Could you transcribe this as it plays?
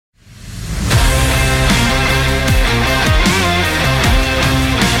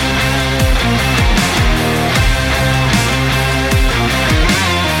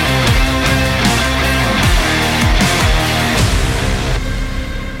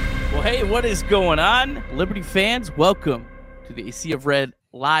Well, hey, what is going on? Liberty fans, welcome to the Sea of Red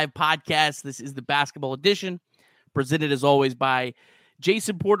live podcast. This is the basketball edition, presented as always by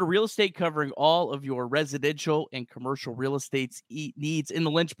Jason Porter Real Estate, covering all of your residential and commercial real estate needs in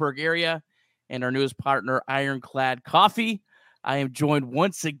the Lynchburg area, and our newest partner, Ironclad Coffee. I am joined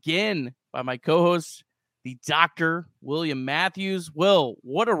once again by my co-host, the Dr. William Matthews. Will,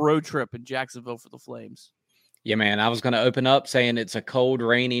 what a road trip in Jacksonville for the Flames. Yeah, man, I was going to open up saying it's a cold,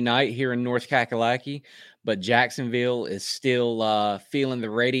 rainy night here in North Kakalaki, but Jacksonville is still feeling the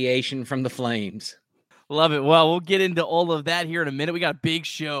radiation from the Flames. Love it. Well, we'll get into all of that here in a minute. We got a big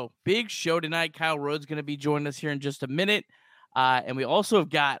show tonight. Kyle Rhodes going to be joining us here in just a minute. And we also have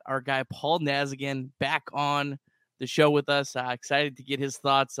got our guy Paul Nazigan back on the show with us. Excited to get his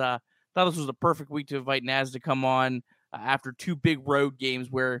thoughts. Thought this was a perfect week to invite Naz to come on after two big road games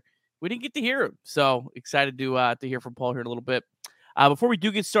where we didn't get to hear him. So excited to hear from Paul here in a little bit. Before we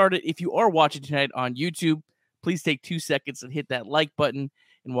do get started, if you are watching tonight on YouTube, please take 2 seconds and hit that like button.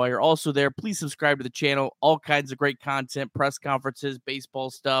 And while you're also there, please subscribe to the channel. All kinds of great content, press conferences,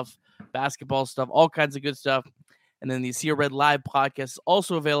 baseball stuff, basketball stuff, all kinds of good stuff. And then the Sea of Red Live podcast is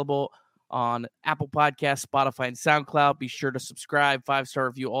also available on Apple Podcasts, Spotify, and SoundCloud. Be sure to subscribe, 5-star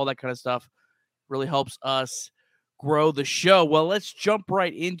review, all that kind of stuff. Really helps us grow the show. Well, let's jump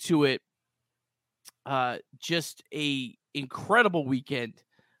right into it. Just a incredible weekend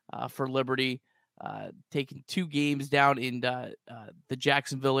for Liberty, taking 2 games down in the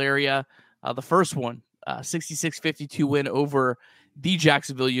Jacksonville area. The first one, 66-52 win over the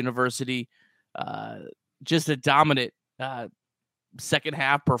Jacksonville University. Just a dominant second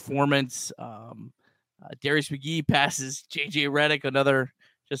half performance. Darius McGee passes JJ Redick, another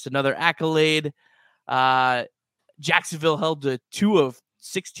accolade. Jacksonville held to 2 of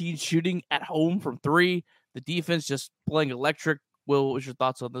 16 shooting at home from 3. The defense just playing electric. Will, what was your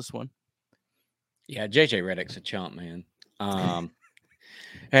thoughts on this one? Yeah, JJ Redick's a chump, man.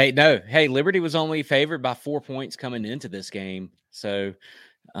 Hey, Liberty was only favored by 4 points coming into this game. So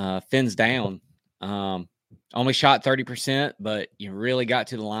Fins down. Only shot 30%, but you really got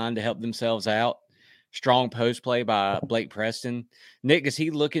to the line to help themselves out. Strong post play by Blake Preston. Nick, is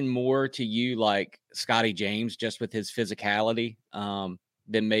he looking more to you like Scotty James, just with his physicality,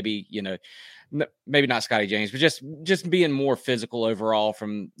 than maybe, maybe not Scotty James, but just being more physical overall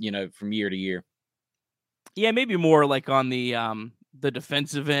from year to year? Yeah, maybe more like on the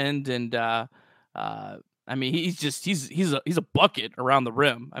defensive end, and I mean he's a bucket around the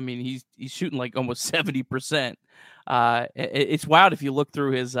rim. I mean he's shooting like almost 70%. It's wild if you look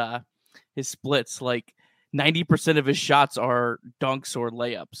through his splits. Like 90% of his shots are dunks or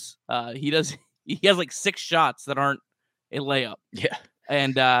layups. He has like 6 shots that aren't a layup. Yeah.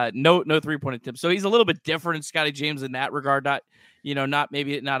 And no 3-point attempts. So he's a little bit different in Scotty James in that regard. Not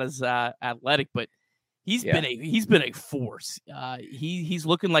as athletic, but he's been a force. He's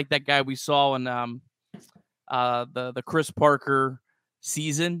looking like that guy we saw in the Chris Parker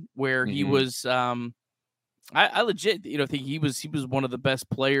season where he was I legit think he was one of the best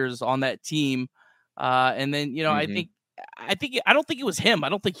players on that team. And then I don't think it was him. I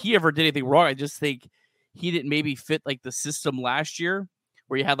don't think he ever did anything wrong. I just think he didn't maybe fit like the system last year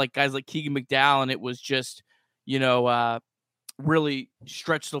where you had like guys like Keegan McDowell, and it was just really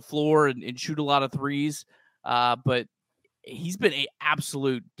stretch the floor and shoot a lot of threes. But he's been an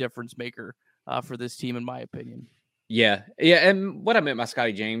absolute difference maker for this team, in my opinion. Yeah. And what I meant by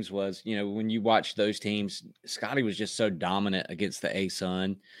Scotty James was, when you watch those teams, Scotty was just so dominant against the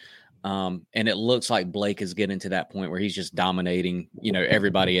ASUN. And it looks like Blake is getting to that point where he's just dominating,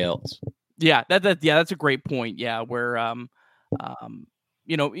 everybody else. Yeah, that's a great point. Yeah, where I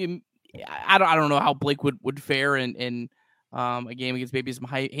don't know how Blake would fare in a game against maybe some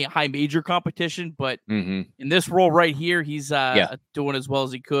high major competition, but in this role right here, he's doing as well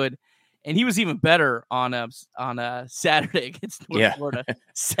as he could. And he was even better on a Saturday against North Florida.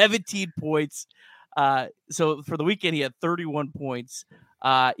 17 points. So for the weekend, he had 31 points.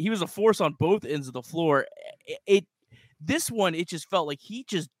 He was a force on both ends of the floor. This one, it just felt like he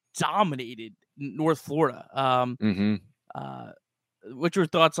just dominated North Florida. What's your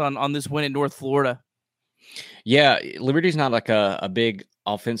thoughts on this win in North Florida? Yeah, Liberty's not like a big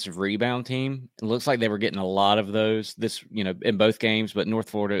offensive rebound team. It looks like they were getting a lot of those in both games, but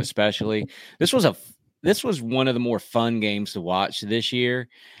North Florida especially. This was one of the more fun games to watch this year.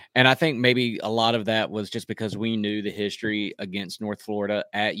 And I think maybe a lot of that was just because we knew the history against North Florida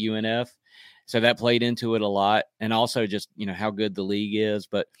at UNF. So that played into it a lot. And also just, how good the league is.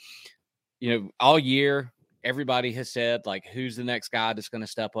 But, all year, everybody has said, like, who's the next guy that's going to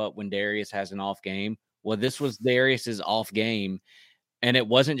step up when Darius has an off game? Well, this was Darius's off game. And it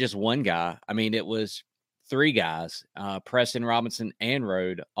wasn't just one guy. I mean, it was three guys, Preston, Robinson, and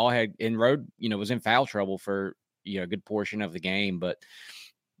Rode all had, and Rode, was in foul trouble for, a good portion of the game. But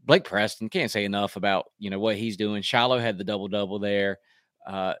Blake Preston, can't say enough about, what he's doing. Shiloh had the double-double there.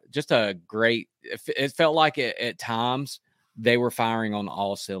 Just a great, it felt like at times they were firing on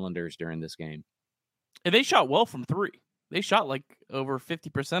all cylinders during this game. And they shot well from three. They shot like over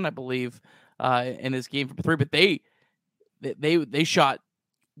 50%, I believe, in this game from three. But they shot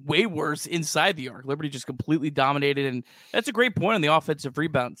way worse inside the arc. Liberty just completely dominated, and that's a great point on the offensive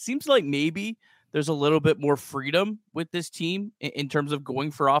rebound. Seems like maybe there's a little bit more freedom with this team in terms of going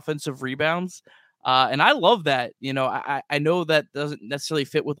for offensive rebounds. And I love that. I know that doesn't necessarily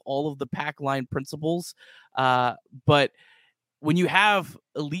fit with all of the pack line principles, but when you have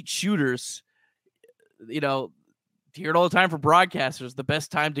elite shooters, hear it all the time from broadcasters, the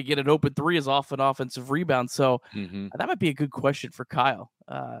best time to get an open three is off an offensive rebound. So that might be a good question for Kyle.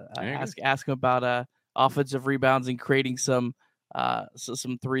 Ask him about offensive rebounds and creating some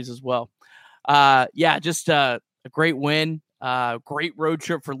threes as well. Just a great win. Great road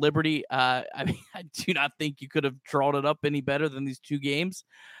trip for Liberty. I do not think you could have drawn it up any better than these two games.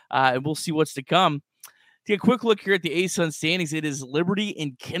 And we'll see what's to come. Take a quick look here at the ASUN standings. It is Liberty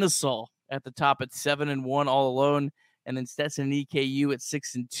and Kennesaw at the top at 7-1 all alone, and then Stetson and EKU at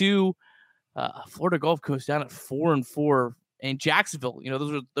 6-2. Florida Gulf Coast down at 4-4, and Jacksonville.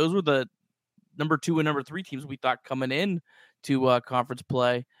 Those were the number 2 and number 3 teams we thought coming in to conference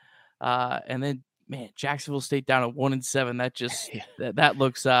play, and then Jacksonville State down at 1-7. That just that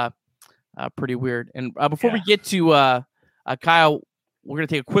looks pretty weird. And before we get to Kyle, we're gonna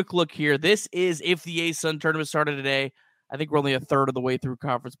take a quick look here. This is if the ASUN tournament started today. I think we're only a third of the way through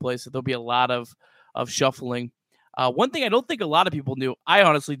conference play, so there'll be a lot of shuffling. One thing I don't think a lot of people knew, I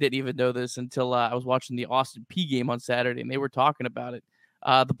honestly didn't even know this until I was watching the Austin P game on Saturday, and they were talking about it.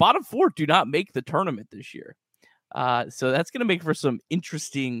 The bottom 4 do not make the tournament this year. So that's going to make for some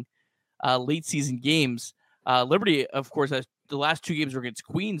interesting late season games. Liberty, of course, has the last 2 games were against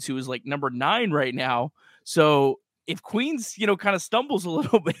Queens, who is like number 9 right now. So if Queens, kind of stumbles a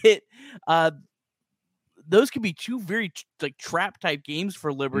little bit, those could be 2 very trap type games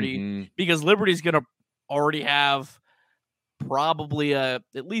for Liberty, because Liberty's going to already have probably at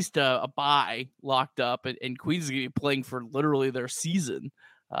least a bye locked up, and Queens is going to be playing for literally their season.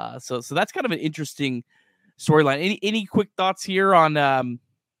 So that's kind of an interesting storyline. Any quick thoughts here on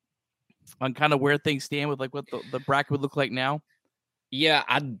kind of where things stand with what the bracket would look like now? Yeah,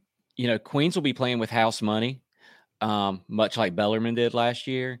 Queens will be playing with house money, much like Bellarmine did last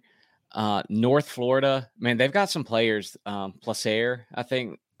year. North Florida, man, they've got some players. Placer, I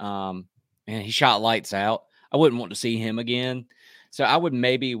think, and he shot lights out. I wouldn't want to see him again. So I would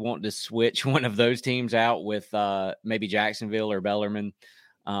maybe want to switch one of those teams out with maybe Jacksonville or Bellarmine.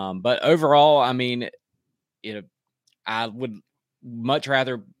 But overall, I mean, I would much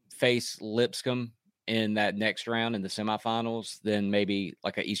rather face Lipscomb in that next round in the semifinals than maybe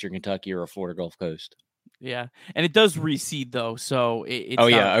like a Eastern Kentucky or a Florida Gulf Coast. Yeah, and it does reseed though, so it's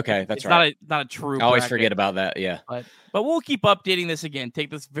okay, that's right. Not a true. I always forget about that. Yeah, but we'll keep updating this again. Take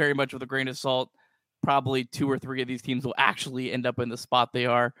this very much with a grain of salt. Probably 2 or 3 of these teams will actually end up in the spot they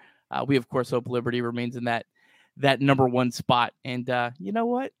are. We of course hope Liberty remains in that number 1 spot, and you know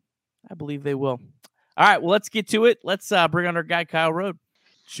what? I believe they will. All right, well, let's get to it. Let's bring on our guy Kyle Rode.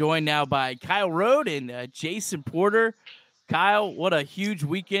 Joined now by Kyle Rode and Jason Porter. Kyle, what a huge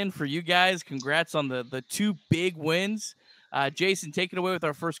weekend for you guys. Congrats on the 2 big wins. Jason, take it away with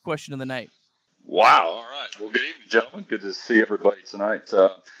our first question of the night. Wow. All right. Well, good evening, gentlemen. Good to see everybody tonight.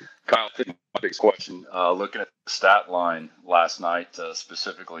 Kyle, I think my big question, looking at the stat line last night,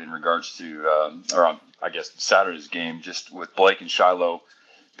 specifically in regards to, Saturday's game, just with Blake and Shiloh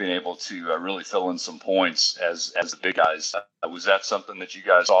being able to really fill in some points as the big guys. Was that something that you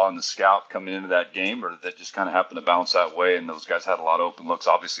guys saw in the scout coming into that game, or did that just kind of happen to bounce that way and those guys had a lot of open looks?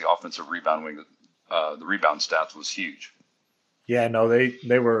 Obviously, offensive rebound the rebound stats was huge. Yeah, no,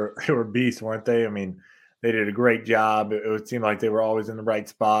 they were beasts, weren't they? I mean, they did a great job. It would seem like they were always in the right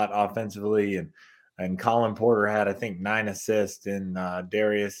spot offensively, and Colin Porter had, I think, 9 assists, and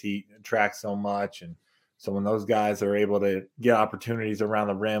Darius, he tracks so much, and so when those guys are able to get opportunities around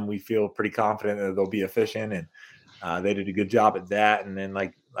the rim, we feel pretty confident that they'll be efficient, and they did a good job at that. And then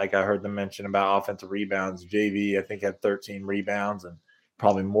like I heard them mention about offensive rebounds, JV, I think, had 13 rebounds, and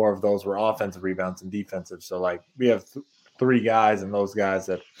probably more of those were offensive rebounds than defensive. So we have 3 guys, and those guys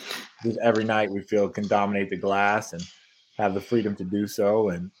that just every night we feel can dominate the glass and have the freedom to do so,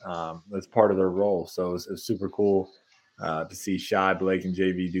 and that's part of their role. So it's super cool to see Shy, Blake, and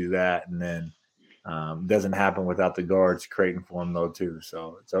JV do that. And then Doesn't happen without the guards creating for them though too.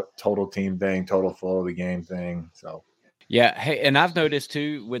 So it's a total team thing, total flow of the game thing. So Yeah. Hey, and I've noticed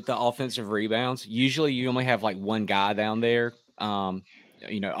too with the offensive rebounds, usually you only have like one guy down there,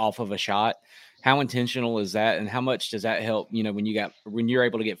 off of a shot. How intentional is that? And how much does that help, when you're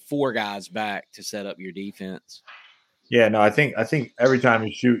able to get four guys back to set up your defense? yeah, no, I think every time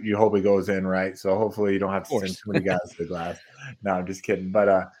you shoot, you hope it goes in, right? So hopefully you don't have Of to send course. too many guys to the glass. No, I'm just kidding.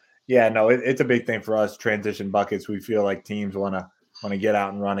 But yeah, no, it's a big thing for us. Transition buckets. We feel like teams want to get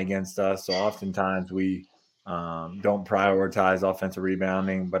out and run against us. So oftentimes we don't prioritize offensive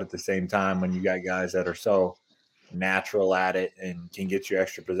rebounding, but at the same time, when you got guys that are so natural at it and can get you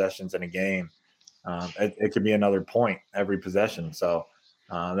extra possessions in a game, it could be another point every possession. So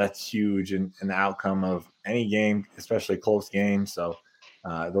that's huge in the outcome of any game, especially close games. So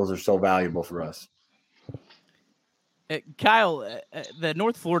those are so valuable for us. Kyle, the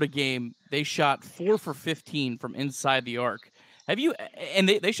North Florida game, they shot 4 for 15 from inside the arc. Have you? And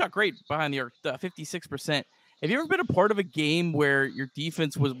they shot great behind the arc, 56%. Have you ever been a part of a game where your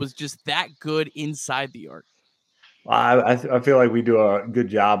defense was just that good inside the arc? I feel like we do a good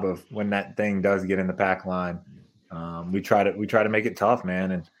job of when that thing does get in the pack line. We try to make it tough,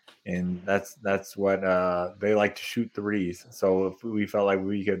 man, and that's what they like to shoot threes. So if we felt like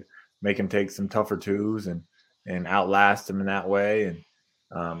we could make them take some tougher twos and outlast them in that way, and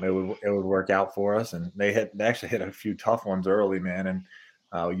it would work out for us. And they actually hit a few tough ones early, man.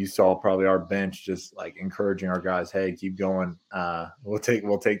 And you saw probably our bench just like encouraging our guys, hey, keep going. We'll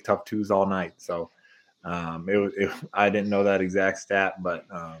take tough twos all night. So. I didn't know that exact stat, but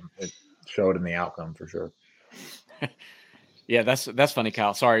it showed in the outcome for sure. Yeah, that's funny,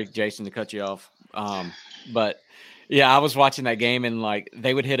 Kyle. Sorry, Jason, to cut you off. But yeah, I was watching that game and like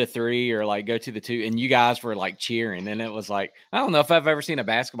they would hit a three or like go to the two, and you guys were like cheering, and it was like I don't know if I've ever seen a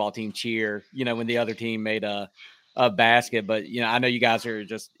basketball team cheer, when the other team made a basket, but I know you guys are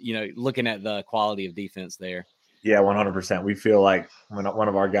just looking at the quality of defense there. Yeah, 100%. We feel like when one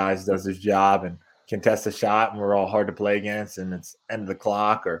of our guys does his job and contest a shot, and we're all hard to play against, and it's end of the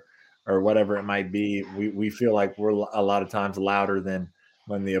clock or whatever it might be, we feel like we're a lot of times louder than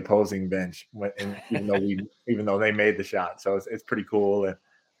when the opposing bench went, and even though they made the shot. So it's pretty cool,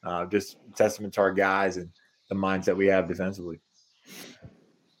 and just testament to our guys and the mindset we have defensively.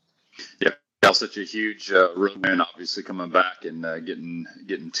 Yeah, such a huge road win, obviously coming back and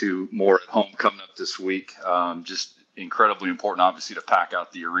getting two more at home coming up this week. Just incredibly important, obviously, to pack out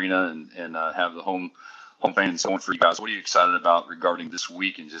the arena and have the home fans going for you guys. What are you excited about regarding this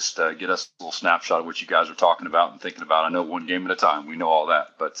week, and just get us a little snapshot of what you guys are talking about and thinking about? I know one game at a time. We know all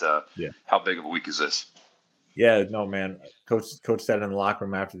that, but how big of a week is this? Yeah, no, man. Coach said in the locker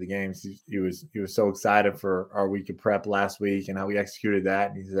room after the games, he was so excited for our week of prep last week and how we executed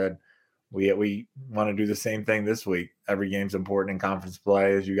that. And he said, we want to do the same thing this week. Every game's important in conference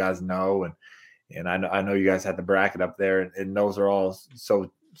play, as you guys know. And I know you guys had the bracket up there, and those are all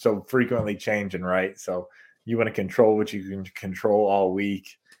so frequently changing, right? So you want to control what you can control all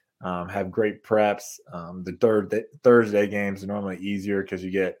week. Have great preps. The Thursday games are normally easier because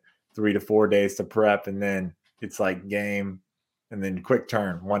you get 3 to 4 days to prep, and then it's like game, and then quick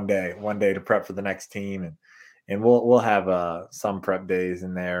turn one day to prep for the next team, and we'll have some prep days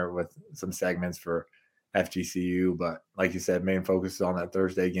in there with some segments for FGCU. But like you said, main focus is on that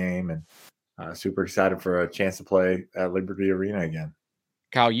Thursday game, and super excited for a chance to play at Liberty Arena again.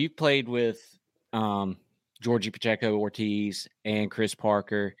 Kyle, you played with Georgie Pacheco Ortiz and Chris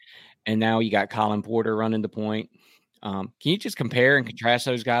Parker, and now you got Colin Porter running the point. Can you just compare and contrast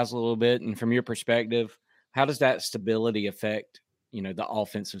those guys a little bit? And from your perspective, how does that stability affect, the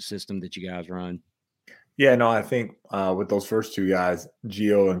offensive system that you guys run? Yeah, no, I think with those first two guys,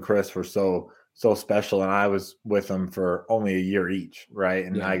 Gio and Chris were so special, and I was with them for only a year each, right?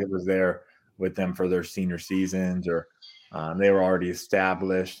 And I was there with them for their senior seasons, or they were already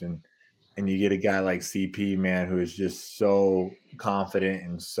established, and you get a guy like CP, man, who is just so confident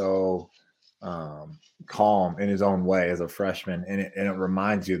and so calm in his own way as a freshman, and it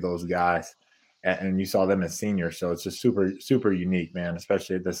reminds you of those guys, and you saw them as seniors, so it's just super unique, man,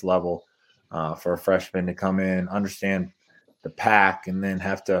 especially at this level, for a freshman to come in, understand the pack, and then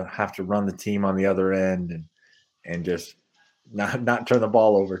have to run the team on the other end, and just not turn the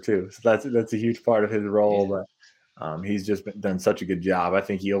ball over too. So that's a huge part of his role, but he's just done such a good job. I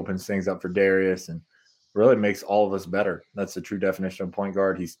think he opens things up for Darius and really makes all of us better. That's the true definition of point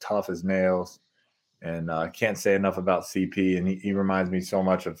guard. He's tough as nails, and can't say enough about CP. And he reminds me so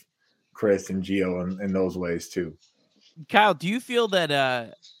much of Chris and Gio in those ways too. Kyle, do you feel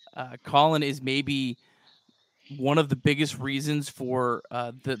that Colin is maybe one of the biggest reasons for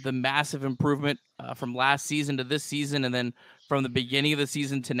the massive improvement from last season to this season, and then from the beginning of the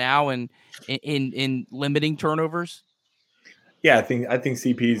season to now, and in limiting turnovers? Yeah, I think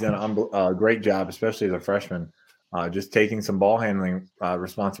CP's done a great job, especially as a freshman, just taking some ball handling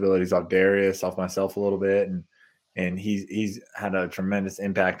responsibilities off Darius, off myself a little bit, and he's had a tremendous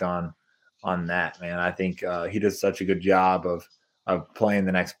impact on that, man. I think he does such a good job of playing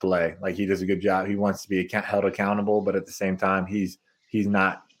the next play. Like, he does a good job. He wants to be held accountable, but at the same time, he's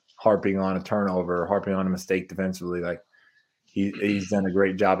not harping on a turnover or harping on a mistake defensively. Like, he's done a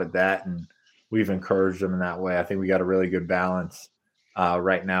great job at that, and we've encouraged him in that way. I think we got a really good balance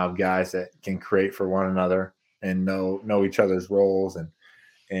right now of guys that can create for one another and know each other's roles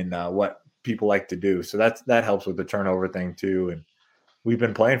and what people like to do. So that helps with the turnover thing too. And we've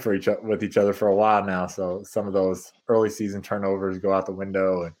been playing with each other for a while now, so some of those early season turnovers go out the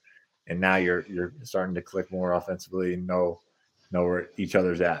window, and now you're starting to click more offensively and know where each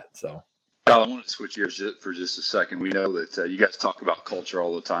other's at. So. Kyle, I want to switch gears for just a second. We know that you guys talk about culture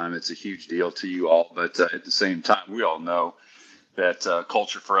all the time. It's a huge deal to you all, but at the same time, we all know that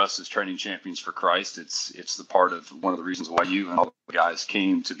culture for us as training champions for Christ, it's the part of one of the reasons why you and all the guys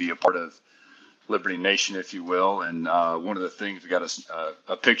came to be a part of Liberty Nation, if you will. And one of the things, we got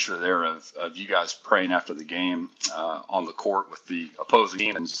a picture there of you guys praying after the game on the court with the opposing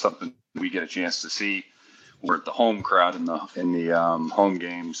team, and something we get a chance to see. We're at the home crowd in the home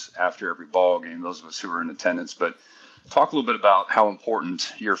games after every ball game, those of us who are in attendance. But talk a little bit about how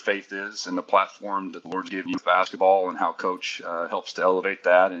important your faith is and the platform that the Lord's given you with basketball, and how Coach helps to elevate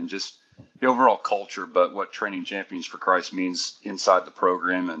that, and just the overall culture, but what Training Champions for Christ means inside the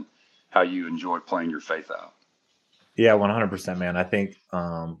program, and how you enjoy playing your faith out. Yeah, 100%, man. I think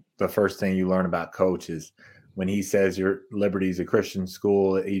the first thing you learn about Coach is when he says your Liberty's a Christian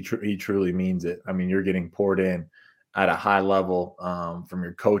school, he truly means it. I mean, you're getting poured in at a high level from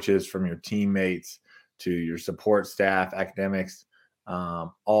your coaches, from your teammates, to your support staff, academics,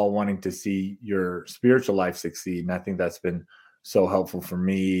 all wanting to see your spiritual life succeed. And I think that's been so helpful for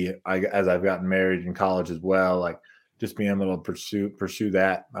me as I've gotten married in college as well. Like, just being able to pursue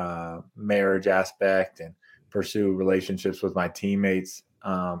that marriage aspect and pursue relationships with my teammates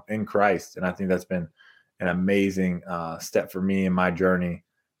in Christ. And I think that's been an amazing step for me in my journey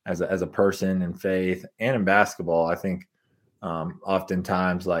as a person in faith and in basketball. I think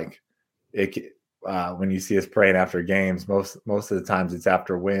oftentimes, like, when you see us praying after games, most of the times it's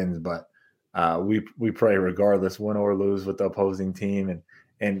after wins, but we pray regardless, win or lose with the opposing team.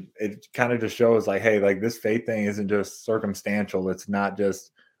 And it kind of just shows, like, hey, like, this faith thing isn't just circumstantial. It's not just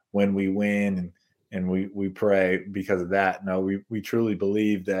when we win and we pray because of that. No, we truly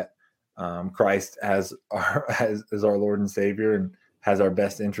believe that Christ is our Lord and Savior and has our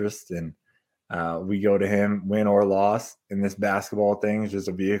best interest, and we go to him, win or loss. And this basketball thing is just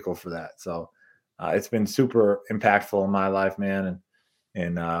a vehicle for that. So it's been super impactful in my life, man,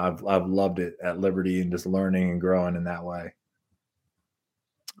 and I've loved it at Liberty and just learning and growing in that way.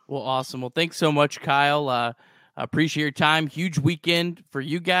 Well, awesome. Well, thanks so much, Kyle. Appreciate your time. Huge weekend for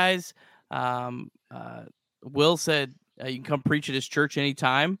you guys. Will said you can come preach at his church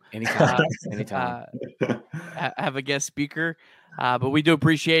anytime. Anytime. Have a guest speaker. But we do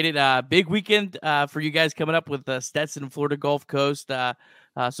appreciate it. Big weekend for you guys coming up with Stetson and Florida Gulf Coast.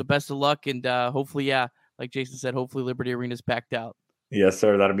 So best of luck. And hopefully, like Jason said, hopefully Liberty Arena's packed out. Yes,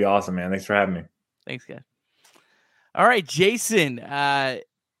 sir. That'll be awesome, man. Thanks for having me. Thanks, guys. All right, Jason.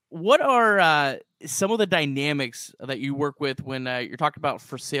 What are some of the dynamics that you work with when you're talking about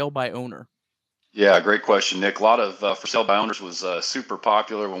for sale by owner? Yeah, great question, Nick. A lot of for sale by owners was super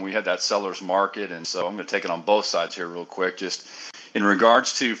popular when we had that seller's market. And so I'm going to take it on both sides here real quick. Just in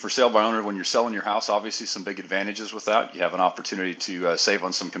regards to for sale by owner, when you're selling your house, obviously some big advantages with that. You have an opportunity to save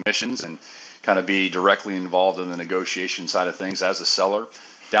on some commissions and kind of be directly involved in the negotiation side of things as a seller.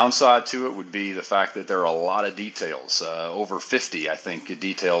 Downside to it would be the fact that there are a lot of details, over 50, I think,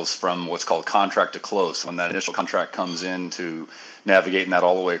 details from what's called contract to close. When that initial contract comes in, to navigating that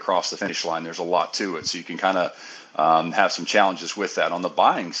all the way across the finish line, there's a lot to it. So you can kind of have some challenges with that. On the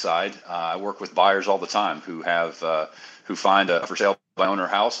buying side, I work with buyers all the time who find a for sale by owner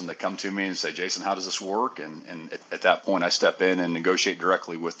house, and they come to me and say, Jason, how does this work? And at that point, I step in and negotiate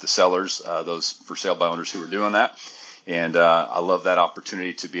directly with the sellers, those for sale by owners who are doing that. And I love that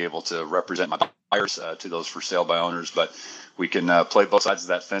opportunity to be able to represent my buyers to those for sale by owners. But we can play both sides of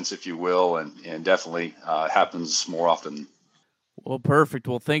that fence, if you will, and definitely happens more often. Well, perfect.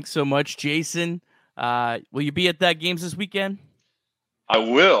 Well, thanks so much, Jason. Will you be at that games this weekend? I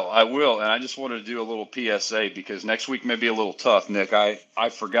will. And I just wanted to do a little PSA because next week may be a little tough, Nick. I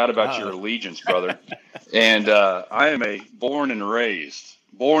forgot about your allegiance, brother. And I am born and raised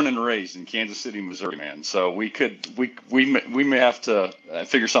in Kansas City, Missouri, man. So we may have to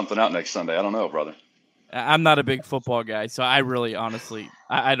figure something out next Sunday. I don't know, brother. I'm not a big football guy, so I really, honestly,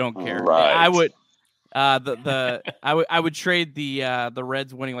 I don't care. Right. I would, I would trade the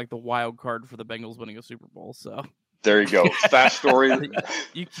Reds winning like the wild card for the Bengals winning a Super Bowl. So there you go. Fast story.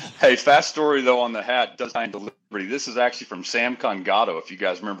 Hey, fast story though on the hat does tie into Liberty. This is actually from Sam Congato. If you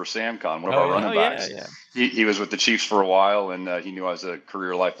guys remember Sam Con, one of our running backs. Yeah. He was with the Chiefs for a while, and he knew I was a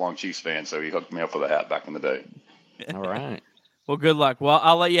career lifelong Chiefs fan, so he hooked me up with a hat back in the day. All right. Well, good luck. Well,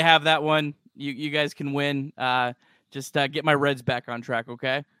 I'll let you have that one. You guys can win. Just get my Reds back on track,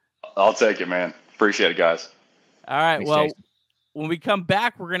 okay? I'll take it, man. Appreciate it, guys. All right. Thanks, well, Jason. When we come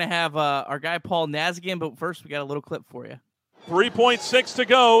back, we're going to have our guy Paul Naz again, but first we got a little clip for you. 3.6 to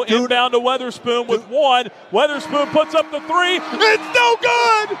go. Inbound to Weatherspoon with one. Weatherspoon puts up the three. It's no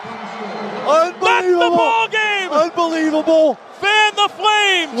good! That's the ball game! Unbelievable. Fan the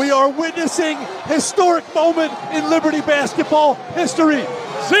flames! We are witnessing historic moment in Liberty basketball history.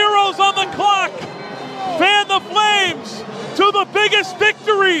 Zeros on the clock. Fan the flames to the biggest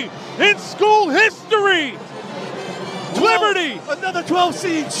victory in school history. Liberty! Another 12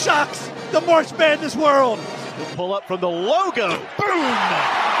 seed shocks the March Madness world. Pull up from the logo. Boom!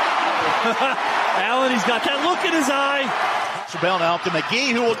 Allen, he's got that look in his eye. Chabelle now to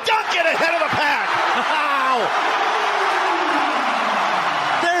McGee, who will dunk it ahead of the pack. Wow!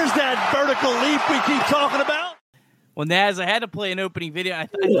 There's that vertical leap we keep talking about. Well, Naz, I had to play an opening video. I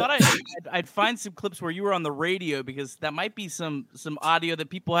thought I'd find some clips where you were on the radio because that might be some audio that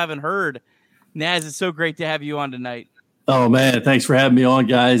people haven't heard. Naz, it's so great to have you on tonight. Oh, man. Thanks for having me on,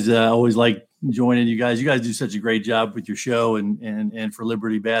 guys. I always like joining you guys. You guys do such a great job with your show and for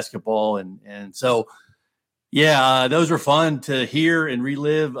Liberty basketball. And so, yeah, those were fun to hear and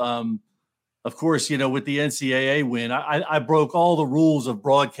relive. Of course, with the NCAA win, I broke all the rules of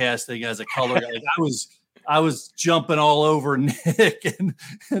broadcasting as a color guy. I was jumping all over Nick and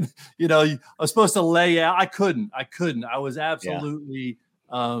I was supposed to lay out. I couldn't. I was absolutely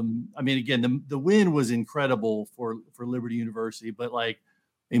again, the win was incredible for Liberty University, but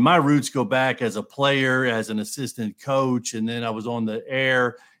my roots go back as a player, as an assistant coach, and then I was on the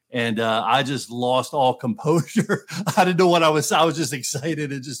air and I just lost all composure. I didn't know what I was just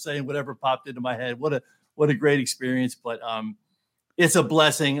excited and just saying whatever popped into my head. What a great experience. But it's a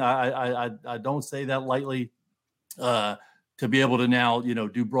blessing. I don't say that lightly to be able to now,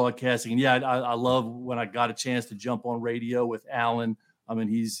 do broadcasting. And yeah, I love when I got a chance to jump on radio with Allen. I mean,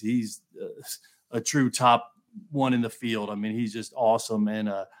 he's a true top one in the field. I mean, he's just awesome. And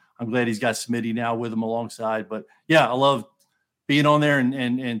I'm glad he's got Smitty now with him alongside. But yeah, I love being on there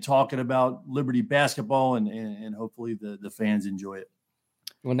and talking about Liberty basketball and hopefully the fans enjoy it.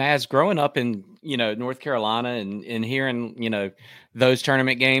 Well, Naz, growing up in, North Carolina and hearing, those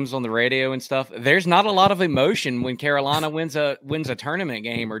tournament games on the radio and stuff, there's not a lot of emotion when Carolina wins a tournament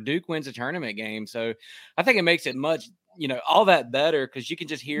game or Duke wins a tournament game. So I think it makes it much, all that better because you can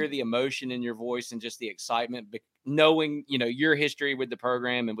just hear the emotion in your voice and just the excitement, knowing, your history with the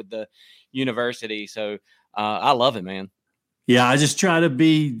program and with the university. So I love it, man. Yeah, I just try to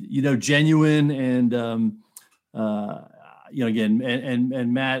be, genuine and, again,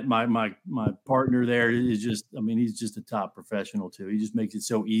 and Matt, my partner there is just, he's just a top professional too. He just makes it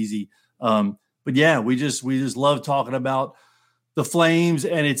so easy. But yeah, we just love talking about the Flames,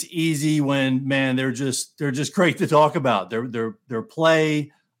 and it's easy when, man, they're just great to talk about. Their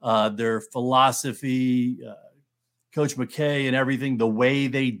play, their philosophy, Coach McKay and everything, the way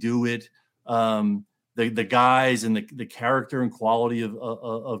they do it, the guys and the character and quality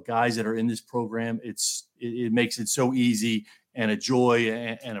of guys that are in this program. It makes it so easy and a joy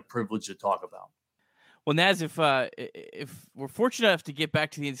and a privilege to talk about. Well, Naz, if we're fortunate enough to get back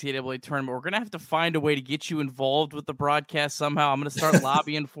to the NCAA tournament, we're going to have to find a way to get you involved with the broadcast somehow. I'm going to start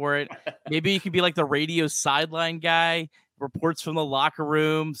lobbying for it. Maybe you could be like the radio sideline guy, reports from the locker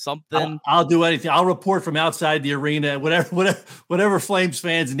room, something. I'll do anything. I'll report from outside the arena. Whatever Flames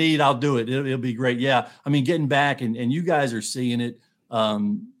fans need, I'll do it. It'll be great. Yeah, getting back, and you guys are seeing it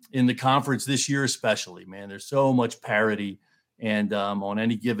in the conference this year especially, man. There's so much parity, and on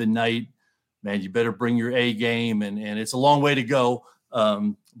any given night, man, you better bring your A game, and it's a long way to go.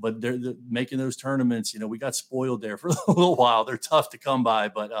 But they're making those tournaments. We got spoiled there for a little while. They're tough to come by,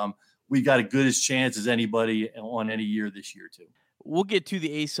 but we got a good as chance as anybody on any year this year too. We'll get to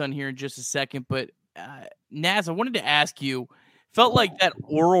the ASUN here in just a second, but Naz, I wanted to ask you, felt like that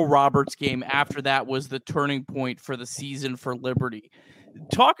Oral Roberts game after that was the turning point for the season for Liberty.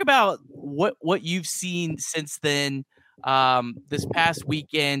 talk about what you've seen since then. This past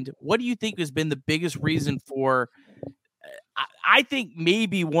weekend, what do you think has been the biggest reason for? I think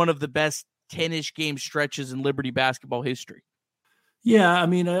maybe one of the best 10-ish game stretches in Liberty basketball history. Yeah, I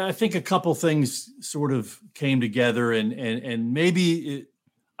mean, I think a couple things sort of came together, and maybe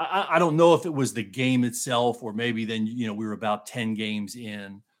I don't know if it was the game itself, or maybe then we were about 10 games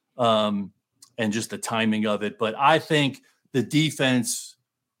in, and just the timing of it. But I think the defense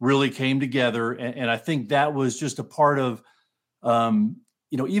really came together, and I think that was just a part of,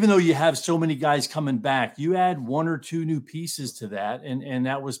 even though you have so many guys coming back, you add one or two new pieces to that, and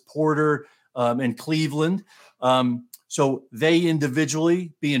that was Porter and Cleveland. So they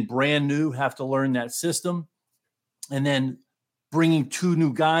individually, being brand new, have to learn that system. And then bringing two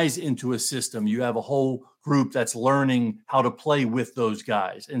new guys into a system, you have a whole group that's learning how to play with those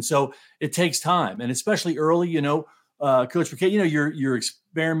guys. And so it takes time. And especially early, Coach McKay, you're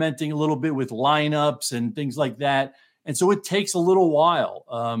experimenting a little bit with lineups and things like that. And so it takes a little while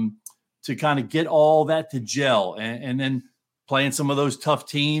to kind of get all that to gel. And then playing some of those tough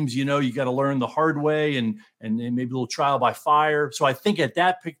teams, you got to learn the hard way and maybe a little trial by fire. So I think at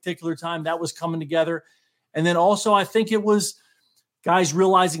that particular time that was coming together. And then also I think it was guys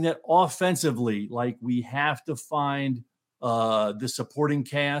realizing that offensively, like we have to find the supporting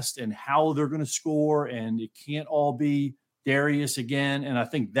cast and how they're going to score, and it can't all be Darius again. And I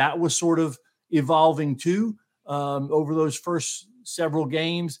think that was sort of evolving too over those first several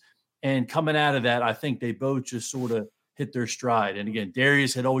games. And coming out of that, I think they both just sort of hit their stride. And again,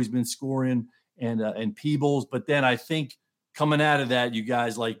 Darius had always been scoring and Peebles, but then I think coming out of that, you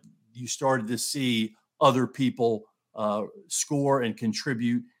guys, like, you started to see other people score and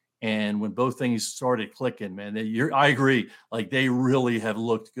contribute. And when both things started clicking, man, I agree. Like, they really have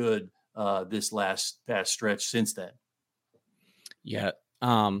looked good this past stretch since then. Yeah.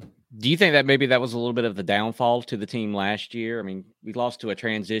 Do you think that maybe that was a little bit of the downfall to the team last year? I mean, we lost to a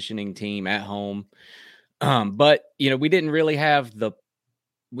transitioning team at home. But we didn't really have the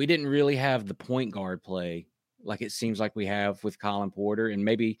point guard play like it seems like we have with Colin Porter, and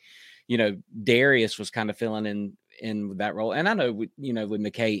maybe Darius was kind of filling in that role. And I know with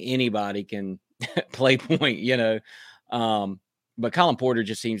McKay, anybody can play point, but Colin Porter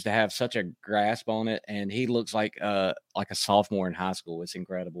just seems to have such a grasp on it, and he looks like a sophomore in high school. It's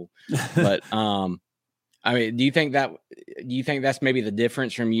incredible. But I mean, do you think that's maybe the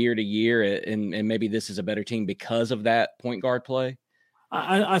difference from year to year, and maybe this is a better team because of that point guard play?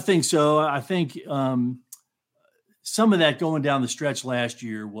 I think so. I think some of that going down the stretch last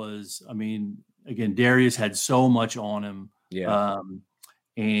year was, I mean, again, Darius had so much on him. Yeah.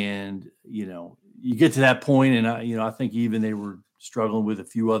 And, you get to that point, and I think even they were struggling with a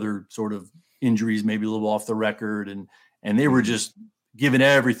few other sort of injuries, maybe a little off the record, and they were just giving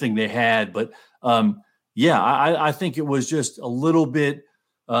everything they had. But I think it was just a little bit,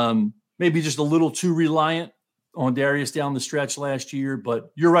 maybe just a little too reliant on Darius down the stretch last year.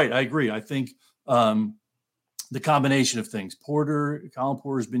 But you're right. I agree. I think the combination of things, Colin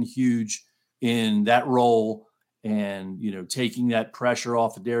Porter has been huge in that role, and, taking that pressure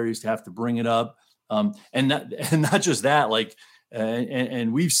off of Darius to have to bring it up. And not just that, like,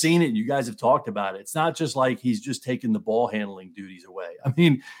 and we've seen it. You guys have talked about it. It's not just like he's just taking the ball handling duties away. I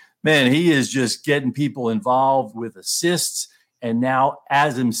mean, man, he is just getting people involved with assists, and now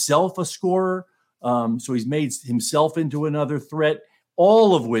as himself a scorer. So he's made himself into another threat,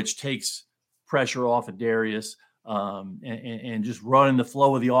 all of which takes pressure off of Darius, and just running the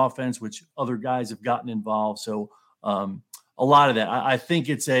flow of the offense, which other guys have gotten involved. So a lot of that, I think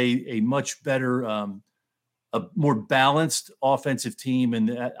it's a much better, a more balanced offensive team.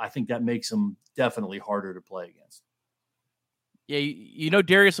 And I think that makes them definitely harder to play against. Yeah,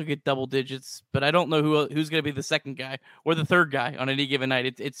 Darius will get double digits, but I don't know who's going to be the second guy or the third guy on any given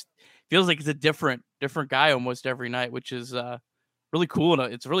night. It feels like it's a different guy almost every night, which is really cool.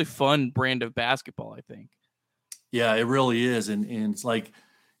 And it's a really fun brand of basketball, I think. Yeah, it really is. And it's like,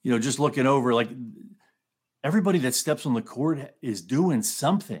 just looking over, like, everybody that steps on the court is doing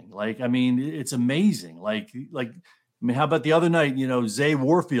something. Like, I mean, it's amazing. Like, how about the other night, Zay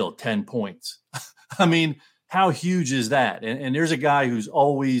Warfield, 10 points. I mean, how huge is that? And there's a guy who's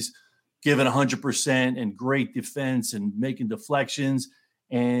always given 100% and great defense and making deflections,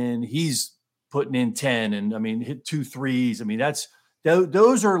 and he's putting in 10 and, I mean, hit 2 threes. I mean,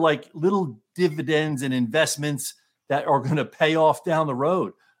 those are like little dividends and investments that are going to pay off down the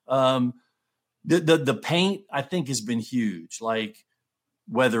road. The paint, I think, has been huge. Like,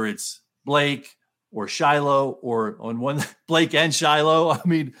 whether it's Blake or Shiloh, or on one Blake and Shiloh, I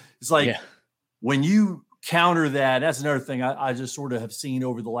mean, it's like when you counter that, that's another thing I just sort of have seen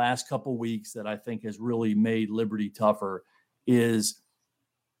over the last couple of weeks that I think has really made Liberty tougher is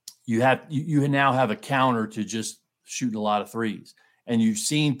you now have a counter to just shooting a lot of threes. And you've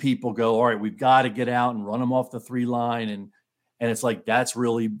seen people go, all right, we've got to get out and run them off the 3 line. And it's like, that's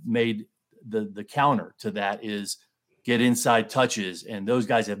really made the counter to that is get inside touches. And those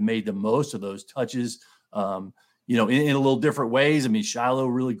guys have made the most of those touches, in a little different ways. I mean, Shiloh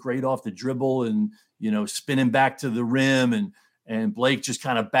really great off the dribble and, spinning back to the rim and Blake just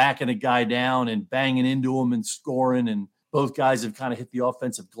kind of backing a guy down and banging into him and scoring. And both guys have kind of hit the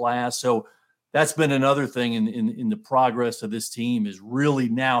offensive glass. So that's been another thing in the progress of this team is really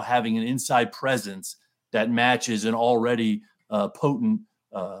now having an inside presence that matches an already potent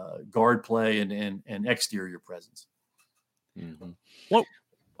guard play and exterior presence. Mm-hmm. Well,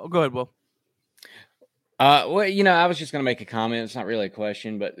 go ahead, Will. I was just going to make a comment. It's not really a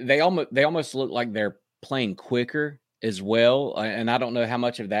question, but they almost look like they're playing quicker as well. And I don't know how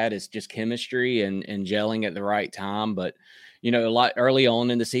much of that is just chemistry and gelling at the right time. But, a lot early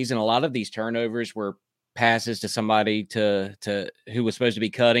on in the season, a lot of these turnovers were passes to somebody to who was supposed to be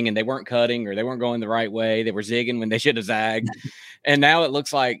cutting and they weren't cutting or they weren't going the right way. They were zigging when they should have zagged. And now it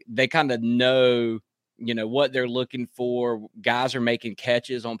looks like they kind of know, what they're looking for. Guys are making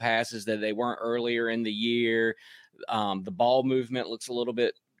catches on passes that they weren't earlier in the year. The ball movement looks a little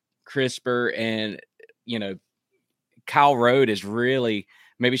bit crisper. And, Kyle Rode is really,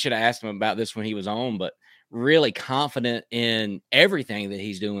 maybe should have asked him about this when he was on, but really confident in everything that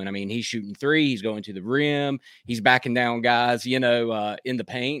he's doing. I mean, he's shooting 3, he's going to the rim, he's backing down guys, in the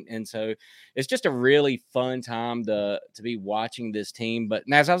paint. And so it's just a really fun time to be watching this team. But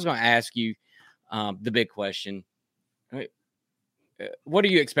Naz, I was going to ask you the big question. What are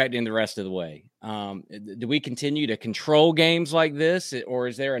you expecting the rest of the way? Do we continue to control games like this, or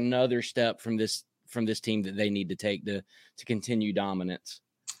is there another step from this team that they need to take to continue dominance?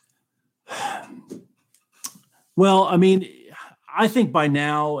 Well, I mean, I think by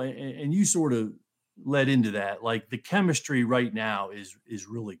now, and you sort of led into that, like the chemistry right now is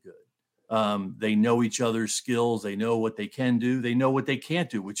really good. They know each other's skills. They know what they can do. They know what they can't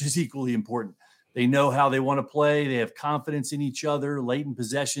do, which is equally important. They know how they want to play. They have confidence in each other. Late in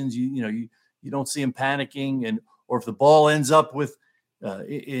possessions, you don't see them panicking, or if the ball ends up with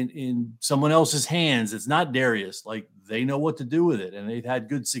in someone else's hands, it's not Darius. Like they know what to do with it, and they've had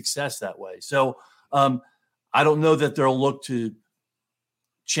good success that way. So I don't know that they'll look to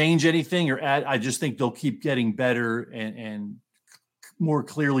change anything or add. I just think they'll keep getting better and more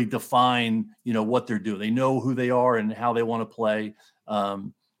clearly define, what they're doing. They know who they are and how they want to play.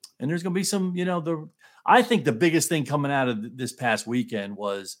 And there's going to be some, I think the biggest thing coming out of this past weekend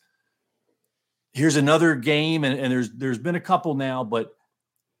was here's another game. And there's been a couple now, but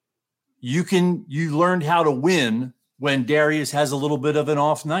you learned how to win when Darius has a little bit of an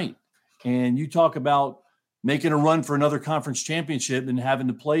off night. And you talk about making a run for another conference championship and having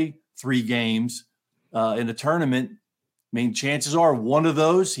to play 3 games in a tournament. I mean, chances are one of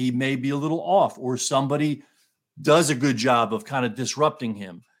those, he may be a little off or somebody does a good job of kind of disrupting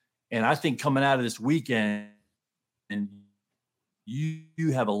him. And I think coming out of this weekend, and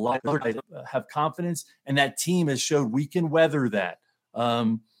you have a lot of have confidence, and that team has showed we can weather that.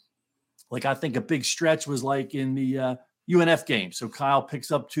 Like I think a big stretch was like in the UNF game. So Kyle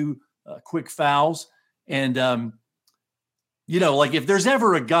picks up 2 quick fouls. And, like if there's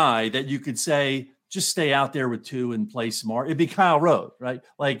ever a guy that you could say, just stay out there with 2 and play smart, it'd be Kyle Rode, right?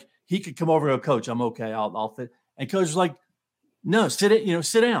 Like he could come over and go, Coach, I'm okay. I'll fit. And Coach was like, no, sit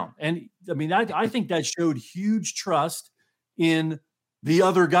down. And I mean, I think that showed huge trust in the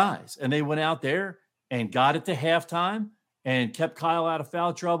other guys. And they went out there and got it to halftime and kept Kyle out of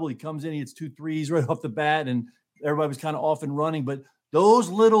foul trouble. He comes in, he hits 2 threes right off the bat, and everybody was kind of off and running. But those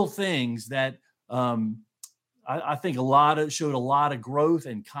little things that I think showed a lot of growth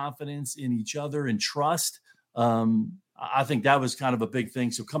and confidence in each other and trust. I think that was kind of a big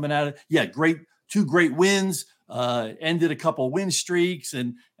thing. So coming out of, 2 great wins, ended a couple win streaks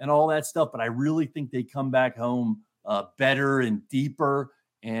and all that stuff. But I really think they come back home better and deeper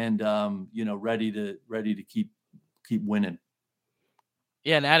and, ready to keep winning.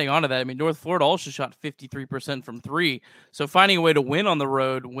 Yeah, and adding on to that, I mean, North Florida also shot 53% from 3. So finding a way to win on the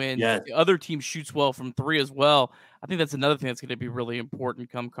road when the other team shoots well from 3 as well, I think that's another thing that's going to be really important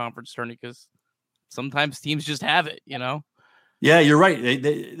come conference tourney because sometimes teams just have it, Yeah, you're right.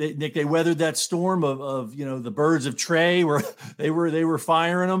 They weathered that storm of the birds of Trey where they were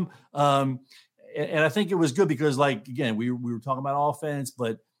firing them. And I think it was good because, like, again, we were talking about offense,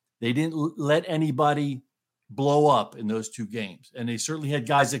 but they didn't let anybody blow up in those 2 games. And they certainly had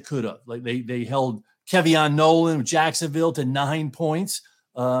guys that could have. Like they held Kevion Nolan with Jacksonville to 9 points.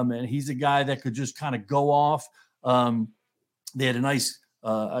 And he's a guy that could just kind of go off. They had a nice,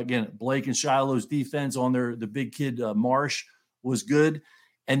 again, Blake and Shiloh's defense on the big kid, Marsh, was good.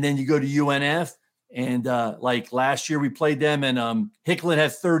 And then you go to UNF, and like last year we played them, and Hicklin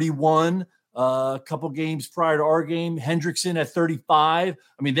had 31 a couple games prior to our game. Hendrickson at 35.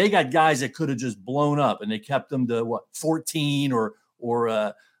 I mean, they got guys that could have just blown up, and they kept them to 14 or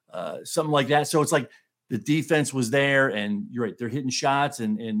something like that. So it's like the defense was there, and you're right, they're hitting shots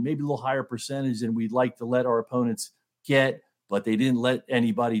and maybe a little higher percentage than we'd like to let our opponents get, but they didn't let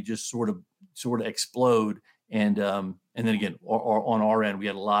anybody just sort of explode. And then again, on our end, we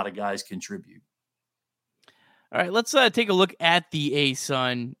had a lot of guys contribute. All right, let's take a look at the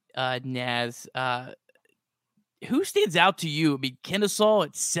ASUN, Naz. Who stands out to you? I mean, Kennesaw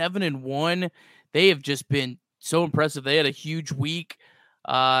at 7-1. They have just been so impressive. They had a huge week.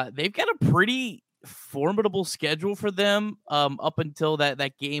 They've got a pretty formidable schedule for them up until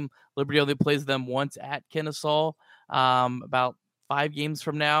that game. Liberty only plays them once at Kennesaw, about 5 games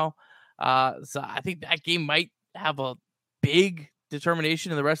from now. So I think that game might have a big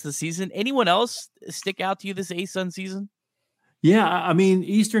determination in the rest of the season. Anyone else stick out to you this ASUN season? Yeah, I mean,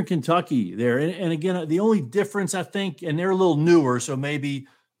 Eastern Kentucky there. And again, the only difference, I think, and they're a little newer, so maybe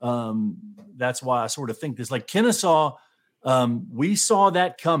that's why I sort of think this. Like Kennesaw, we saw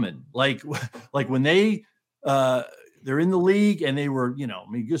that coming. Like when they're in the league and they were,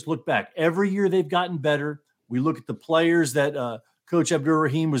 just look back. Every year they've gotten better. We look at the players that Coach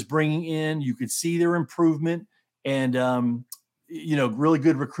Abdur-Rahim was bringing in. You could see their improvement, and really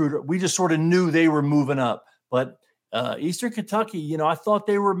good recruiter. We just sort of knew they were moving up. But Eastern Kentucky, I thought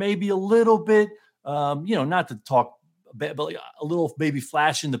they were maybe a little bit, not to talk, but a little maybe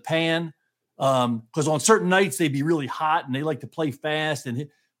flash in the pan. Because on certain nights they'd be really hot and they like to play fast,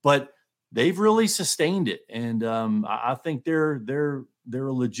 but they've really sustained it. And I think they're a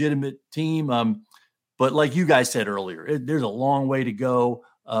legitimate team. But like you guys said earlier, there's a long way to go.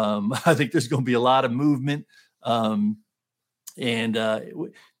 I think there's going to be a lot of movement. And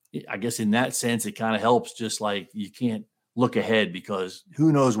I guess in that sense, it kind of helps, just like you can't look ahead because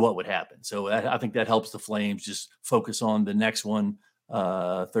who knows what would happen. So I think that helps the Flames just focus on the next one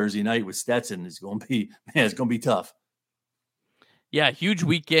Thursday night with Stetson. It's going to be tough. Yeah, huge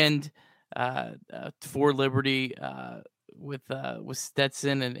weekend for Liberty with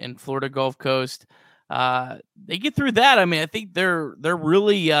Stetson and Florida Gulf Coast. They get through that. I mean, I think they're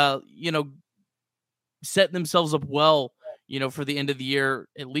really setting themselves up well, for the end of the year,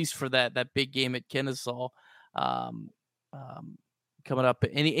 at least for that big game at Kennesaw coming up.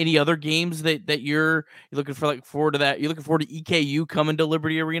 Any other games that you're looking forward to that? You're looking forward to EKU coming to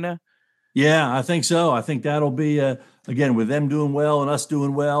Liberty Arena? Yeah, I think so. I think that'll be again, with them doing well and us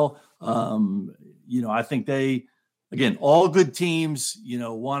doing well. I think they, again, all good teams,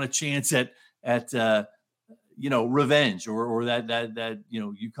 want a chance at revenge or that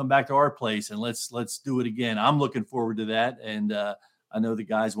you come back to our place and let's do it again. I'm looking forward to that, and I know the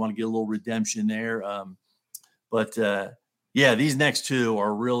guys want to get a little redemption there. But these next two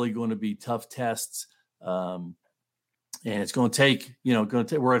are really going to be tough tests, and it's going to take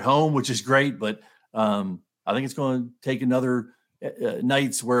we're at home, which is great, but I think it's going to take another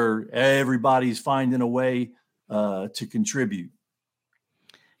nights where everybody's finding a way to contribute.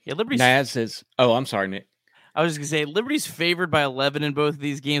 Yeah, Liberty's. Naz says, "Oh, I'm sorry, Nick. I was going to say Liberty's favored by 11 in both of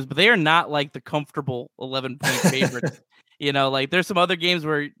these games, but they are not like the comfortable 11-point favorites. There's some other games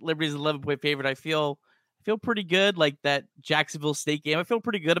where Liberty's 11-point favorite. I feel pretty good, like that Jacksonville State game. I feel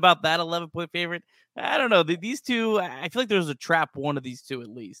pretty good about that 11-point favorite. I don't know. These two, I feel like there's a trap one of these two at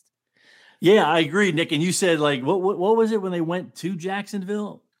least. Yeah, I agree, Nick. And you said, like, what was it when they went to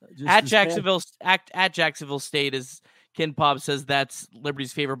Jacksonville? At Jacksonville State, as Ken Popp says, that's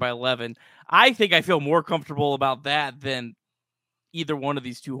Liberty's favored by 11. I think I feel more comfortable about that than either one of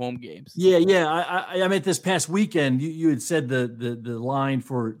these two home games. Yeah. I mean, this past weekend, you had said the line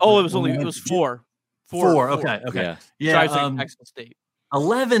for. Oh, it was 4. 4. Okay. Yeah. Sorry, Jacksonville State.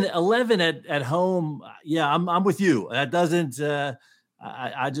 11 at home. Yeah, I'm with you. That doesn't.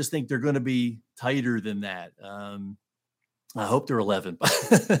 I just think they're going to be tighter than that. I hope they're 11, but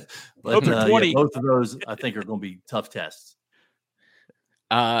hope they're 20. Both of those I think are going to be tough tests.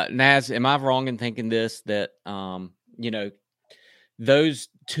 Naz, am I wrong in thinking this, that those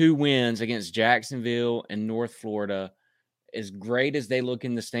 2 wins against Jacksonville and North Florida, as great as they look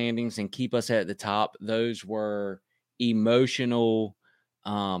in the standings and keep us at the top, those were emotional,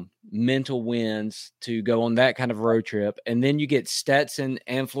 mental wins to go on that kind of road trip. And then you get Stetson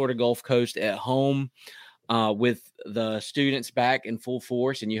and Florida Gulf Coast at home with the students back in full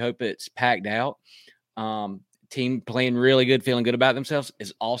force, and you hope it's packed out. Team playing really good, feeling good about themselves.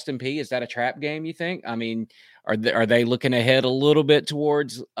 Is Austin Peay? Is that a trap game, you think? I mean, are they looking ahead a little bit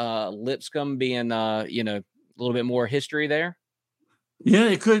towards Lipscomb being a little bit more history there? Yeah,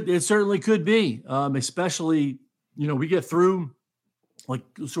 it could. It certainly could be. Especially, we get through, like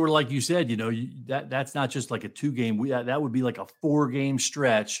sort of like you said, that's not just like a 2-game. That would be like a 4-game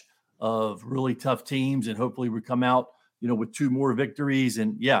stretch of really tough teams, and hopefully we come out, with 2 more victories.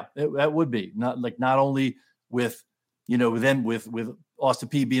 And yeah, that would be not only with, them with Austin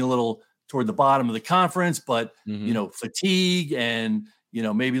Peay being a little toward the bottom of the conference, but fatigue and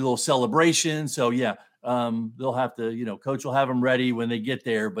maybe a little celebration. So yeah. They'll have to, coach will have them ready when they get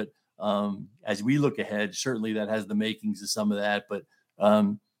there. But as we look ahead, certainly that has the makings of some of that. But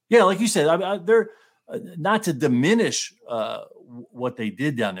yeah, like you said, they're not to diminish what they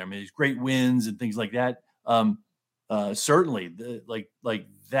did down there. I mean, these great wins and things like that. Certainly, like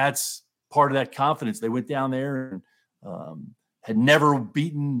that's part of that confidence. They went down there and had never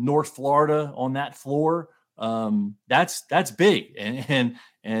beaten North Florida on that floor. That's big.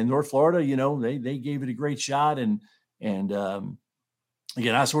 And North Florida, they gave it a great shot. And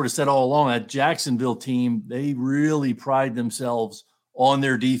again, I sort of said all along, that Jacksonville team, they really pride themselves on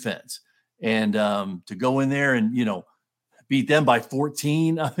their defense. And to go in there and, beat them by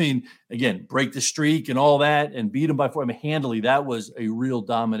 14, I mean, again, break the streak and all that and beat them by 4. I mean, handily, that was a real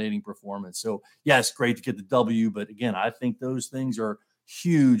dominating performance. So, yes, great to get the W. But again, I think those things are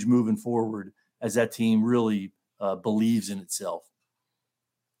huge moving forward as that team really believes in itself.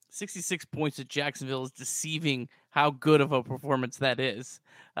 66 points at Jacksonville is deceiving how good of a performance that is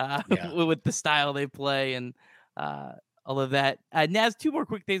with the style they play and all of that. Naz, 2 more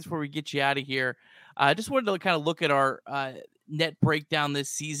quick things before we get you out of here. I just wanted to kind of look at our net breakdown this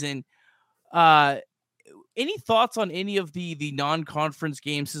season. Any thoughts on any of the non-conference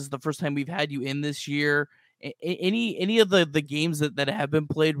games? This is the first time we've had you in this year. Any of the games that have been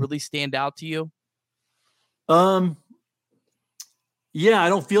played really stand out to you? Yeah, I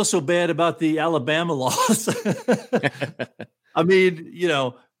don't feel so bad about the Alabama loss. I mean,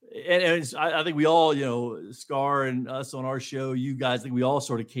 and I think we all, Scar and us on our show, you guys, I think we all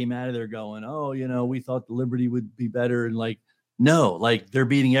sort of came out of there going, oh, we thought the Liberty would be better. And no, they're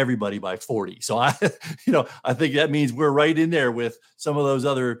beating everybody by 40. So I think that means we're right in there with some of those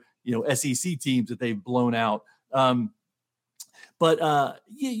other, SEC teams that they've blown out. But the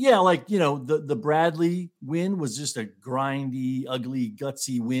Bradley win was just a grindy, ugly,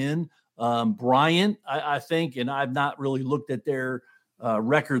 gutsy win. Bryant, I think, and I've not really looked at their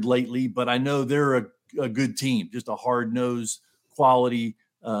record lately, but I know they're a good team, just a hard-nosed, quality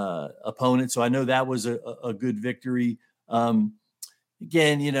opponent. So I know that was a good victory. Again,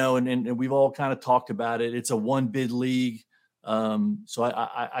 and we've all kind of talked about it. It's a 1-bid league. So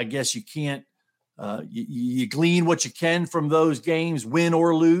I guess you can't, you glean what you can from those games, win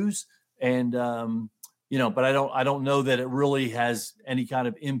or lose. And, but I don't know that it really has any kind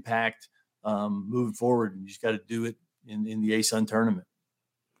of impact moving forward. You just got to do it in the ASUN tournament.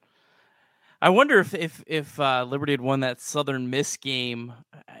 I wonder if Liberty had won that Southern Miss game,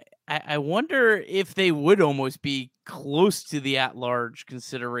 I wonder if they would almost be close to the at-large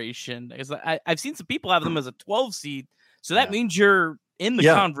consideration. Because I've seen some people have them as a 12 seed, so that means you're in the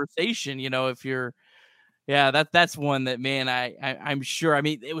conversation. If you're, that's one that, man, I'm sure. I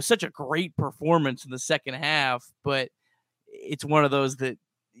mean, it was such a great performance in the second half, but it's one of those that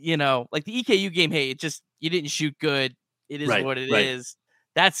like the EKU game. Hey, you didn't shoot good. It is what it is.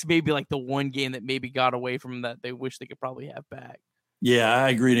 That's maybe like the one game that maybe got away from that they wish they could probably have back. Yeah, I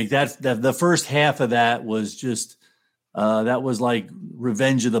agree, Nick. That's the first half of that was just that was like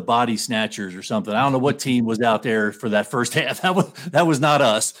Revenge of the Body Snatchers or something. I don't know what team was out there for that first half. That was not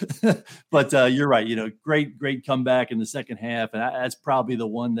us. But you're right. Great comeback in the second half, and that's probably the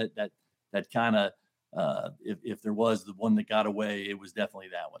one that kind of if there was the one that got away, it was definitely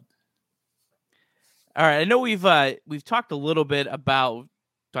that one. All right, I know we've talked quite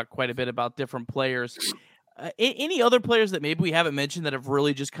a bit about different players. Any other players that maybe we haven't mentioned that have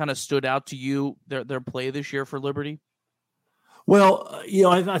really just kind of stood out to you, their play this year for Liberty? Well,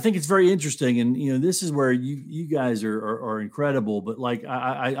 I think it's very interesting, and this is where you guys are incredible. But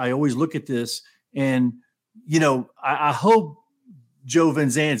I always look at this, and I hope Joe Van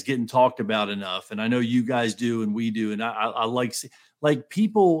Zandt's getting talked about enough, and I know you guys do, and we do, and I like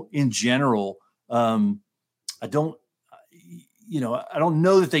people in general. I don't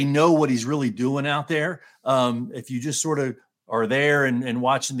know that they know what he's really doing out there. If you just sort of are there and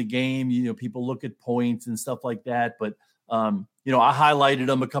watching the game, people look at points and stuff like that. But, I highlighted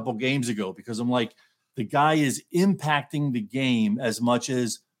him a couple games ago because I'm like, the guy is impacting the game as much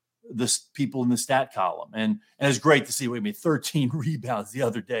as the people in the stat column. And it's great to see. 13 rebounds the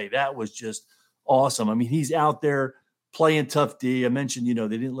other day. That was just awesome. I mean, he's out there playing tough D. I mentioned, they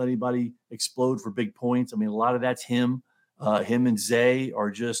didn't let anybody explode for big points. I mean, a lot of that's him. Him and Zay are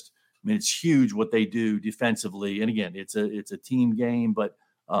just, it's huge what they do defensively. And again, it's a team game, but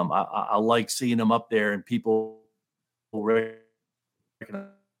I like seeing him up there and people recognize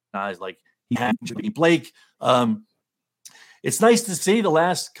like he had Blake. It's nice to see the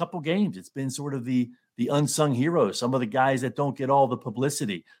last couple games. It's been sort of the unsung heroes, some of the guys that don't get all the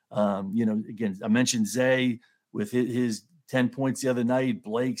publicity. Again, I mentioned Zay with his 10 points the other night.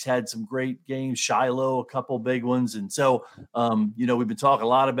 Blake's had some great games. Shiloh, a couple big ones. And so, we've been talking a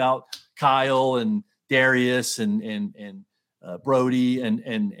lot about Kyle and Darius and Brody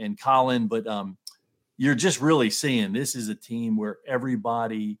and Colin, but you're just really seeing this is a team where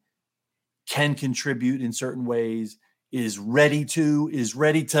everybody can contribute in certain ways, is ready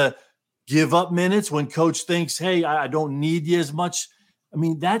to give up minutes when coach thinks, hey, I don't need you as much. I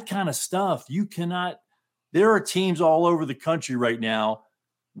mean, that kind of stuff, you cannot. There are teams all over the country right now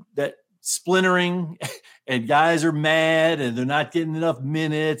that splintering and guys are mad and they're not getting enough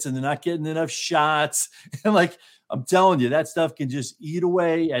minutes and they're not getting enough shots. And like, I'm telling you, that stuff can just eat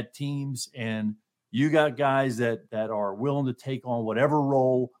away at teams. And you got guys that are willing to take on whatever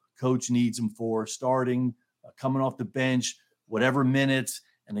role coach needs them for, starting, coming off the bench, whatever minutes,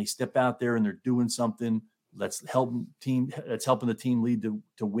 and they step out there and they're doing something that's helping the team lead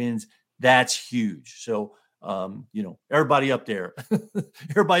to wins. That's huge. So, everybody up there,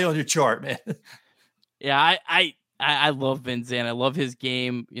 everybody on your chart, man. Yeah, I love Van Zandt. I love his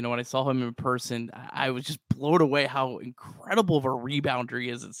game. When I saw him in person, I was just blown away how incredible of a rebounder he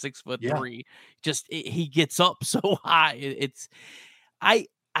is at 6'3". Just he gets up so high.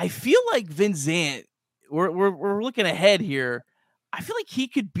 I feel like Van Zandt. We're looking ahead here. I feel like he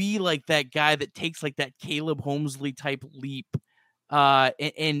could be like that guy that takes like that Caleb Homesley type leap.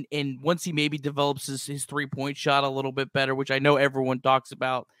 And once he maybe develops his 3-point shot a little bit better, which I know everyone talks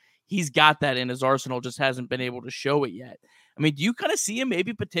about, he's got that in his arsenal, just hasn't been able to show it yet. I mean, do you kind of see him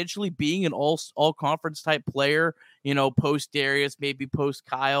maybe potentially being an all conference type player, post Darius, maybe post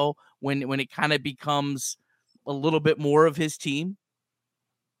Kyle, when it kind of becomes a little bit more of his team?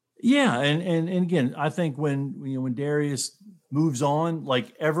 Yeah. And again, I think when Darius moves on,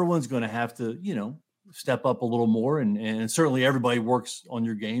 like everyone's going to have to, step up a little more. And certainly everybody works on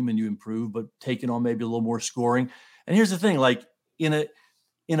your game and you improve, but taking on maybe a little more scoring. And here's the thing, like in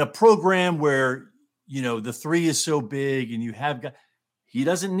a program where, the three is so big and he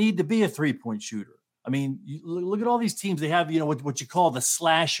doesn't need to be a 3-point shooter. I mean, you look at all these teams, they have, what you call the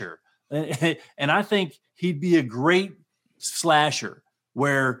slasher. And I think he'd be a great slasher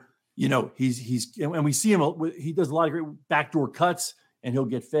where, he's and we see him, he does a lot of great backdoor cuts and he'll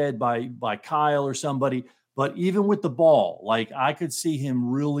get fed by Kyle or somebody. But even with the ball, like I could see him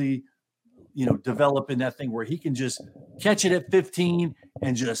really, developing that thing where he can just catch it at 15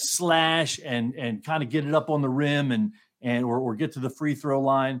 and just slash and kind of get it up on the rim or get to the free throw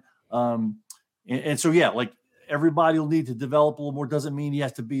line. And so, yeah, like everybody will need to develop a little more. Doesn't mean he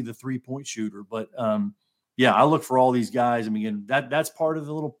has to be the 3-point shooter, but yeah, I look for all these guys. I mean, again, that's part of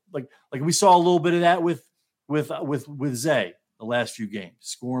the little, like we saw a little bit of that with Zay the last few games,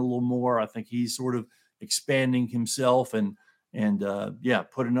 scoring a little more. I think he's sort of expanding himself and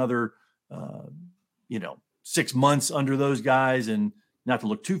put another, 6 months under those guys, and not to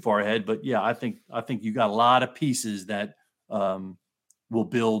look too far ahead, but yeah, I think you got a lot of pieces that will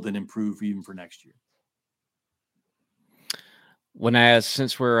build and improve even for next year.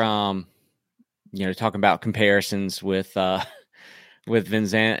 Since we're talking about comparisons with Van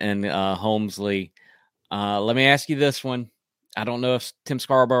Zandt and Homesley, let me ask you this one. I don't know if Tim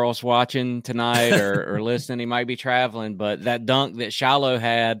Scarborough's watching tonight or listening. He might be traveling, but that dunk that Shiloh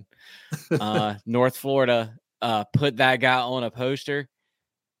had, North Florida, put that guy on a poster.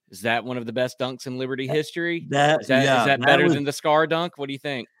 Is that one of the best dunks in Liberty history? Is that better than the Scar dunk? What do you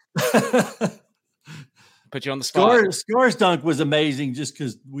think? Put you on the spot. Scar's dunk was amazing just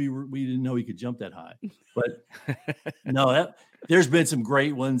because we didn't know he could jump that high. But no, there's been some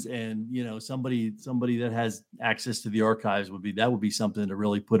great ones, and somebody that has access to the archives would be something to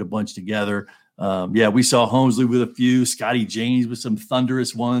really put a bunch together. We saw Homesley with a few, Scotty James with some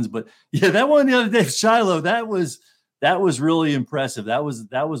thunderous ones, but yeah, that one the other day, Shiloh, that was really impressive. That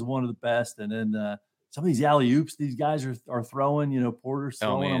was one of the best. And then some of these alley-oops these guys are throwing, Porter's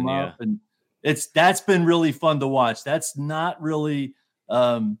throwing them up, and that's been really fun to watch. That's not really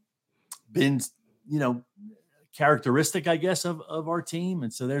been, characteristic, I guess, of our team.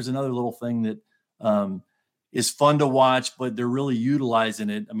 And so there's another little thing that is fun to watch, but they're really utilizing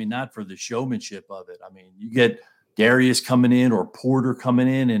it. I mean, not for the showmanship of it. I mean, you get Darius coming in or Porter coming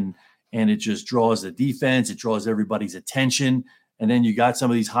in, and it just draws the defense. It draws everybody's attention. And then you got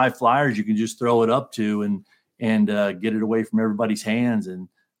some of these high flyers you can just throw it up to and get it away from everybody's hands. And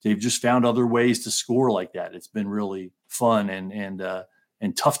they've just found other ways to score like that. It's been really fun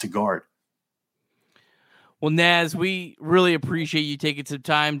and tough to guard. Well, Naz, we really appreciate you taking some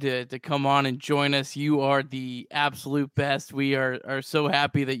time to come on and join us. You are the absolute best. We are so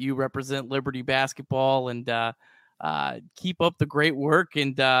happy that you represent Liberty basketball, and keep up the great work,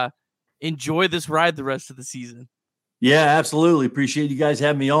 and enjoy this ride the rest of the season. Yeah, absolutely. Appreciate you guys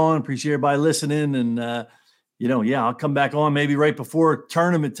having me on. Appreciate everybody listening. And, I'll come back on maybe right before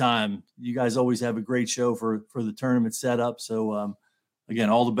tournament time. You guys always have a great show for the tournament setup. So,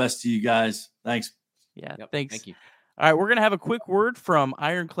 again, all the best to you guys. Thanks. Yeah, Yep, thanks. thank you. All right, we're going to have a quick word from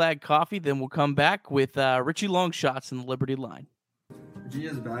Ironclad Coffee. Then we'll come back with Richie Longshots in the Liberty line.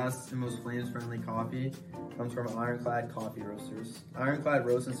 Virginia's best and most flames-friendly coffee comes from Ironclad Coffee Roasters. Ironclad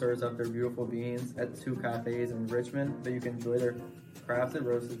roasts and serves up their beautiful beans at 2 cafes in Richmond, but you can enjoy their crafted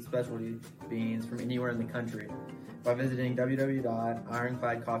roasted specialty beans from anywhere in the country by visiting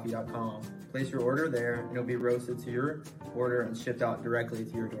www.ironcladcoffee.com. Place your order there, and it'll be roasted to your order and shipped out directly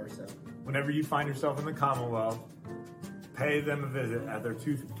to your doorstep. Whenever you find yourself in the Commonwealth, pay them a visit at their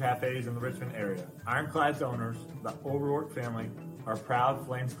 2 cafes in the Richmond area. Ironclad's owners, the O'Rourke family, are proud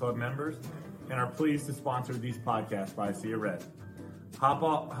Flames Club members and are pleased to sponsor these podcasts by Sea Red. Hop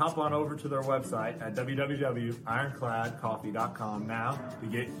on over to their website at www.ironcladcoffee.com now to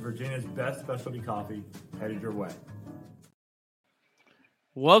get Virginia's best specialty coffee headed your way.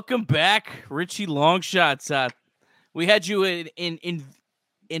 Welcome back, Richie Longshots. We had you in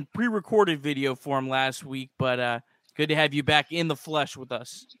pre-recorded video form last week, but good to have you back in the flesh with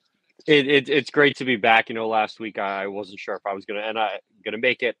us. It's great to be back. Last week I wasn't sure if I was gonna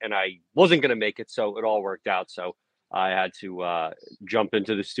make it, and I wasn't gonna make it, so it all worked out. So I had to jump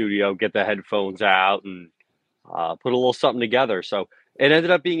into the studio, get the headphones out, and put a little something together. So it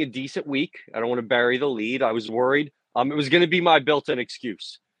ended up being a decent week. I don't want to bury the lead. I was worried. It was going to be my built-in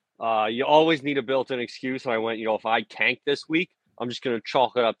excuse. You always need a built-in excuse. And I went, if I tank this week, I'm just going to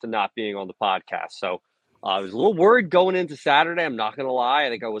chalk it up to not being on the podcast. So I was a little worried going into Saturday. I'm not going to lie. I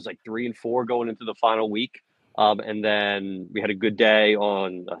think I was like 3-4 going into the final week. And then we had a good day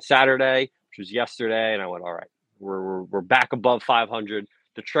on Saturday, which was yesterday. And I went, all right, we're back above 500.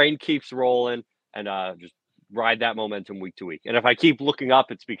 The train keeps rolling, and just ride that momentum week to week. And if I keep looking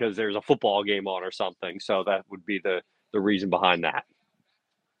up, it's because there's a football game on or something. So that would be the reason behind that.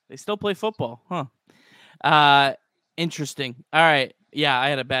 They still play football, huh? Interesting. All right. Yeah, I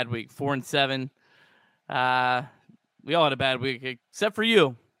had a bad week. 4-7. We all had a bad week, except for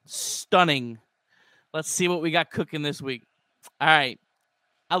you. Stunning. Let's see what we got cooking this week. All right.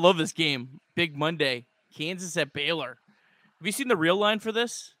 I love this game. Big Monday. Kansas at Baylor. Have you seen the real line for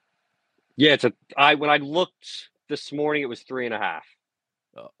this? Yeah, when I looked this morning, it was 3.5.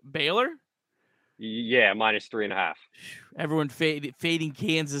 Baylor? Yeah, -3.5. Everyone fading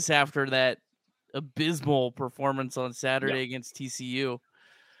Kansas after that abysmal performance on Saturday against TCU.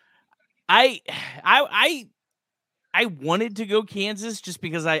 I wanted to go Kansas just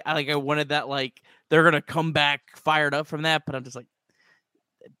because I wanted that, like, they're gonna come back fired up from that, but I'm just like,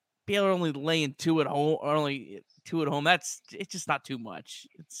 Baylor only laying 2 at home, or only 2 at home. It's just not too much.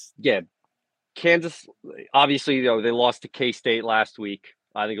 Kansas, obviously, they lost to K-State last week.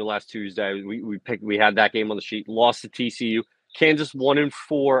 I think it was last Tuesday. We had that game on the sheet. Lost to TCU. Kansas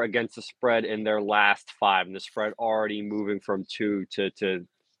 1-4 against the spread in their last 5, and the spread already moving from 2 to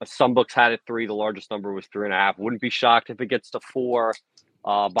some books had it 3. The largest number was 3.5. Wouldn't be shocked if it gets to 4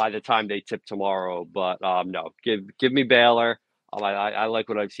 by the time they tip tomorrow. But no, give me Baylor. I like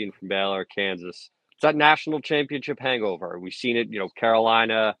what I've seen from Baylor, Kansas. It's that national championship hangover. We've seen it.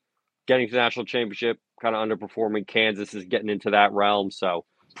 Carolina getting to the national championship, kind of underperforming. Kansas is getting into that realm. So,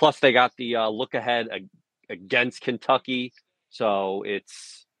 plus they got the look ahead against Kentucky. So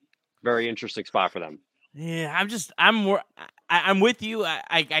it's very interesting spot for them. Yeah, I'm with you.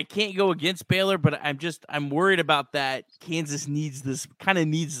 I can't go against Baylor, but I'm worried about that. Kansas needs this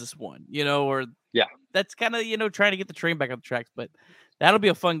one, or that's kind of, trying to get the train back on the tracks, but that'll be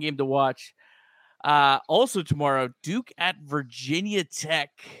a fun game to watch. Also tomorrow, Duke at Virginia Tech.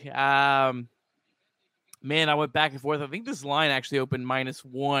 Man, I went back and forth. I think this line actually opened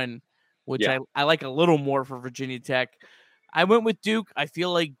 -1, which I like a little more for Virginia Tech. I went with Duke. I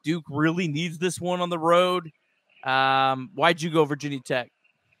feel like Duke really needs this one on the road. Why'd you go Virginia Tech?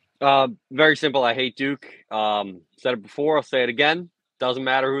 Very simple. I hate Duke. Said it before. I'll say it again. Doesn't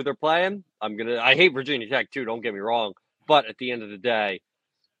matter who they're playing. I hate Virginia Tech too. Don't get me wrong, but at the end of the day,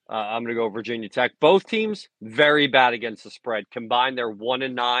 I'm gonna go Virginia Tech. Both teams very bad against the spread. Combined, they're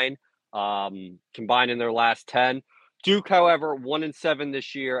 1-9. Combined in their last 10. Duke, however, 1-7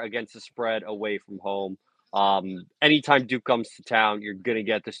 this year against the spread away from home. Anytime Duke comes to town, you're gonna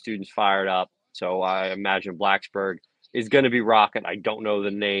get the students fired up. So I imagine Blacksburg is going to be rocking. I don't know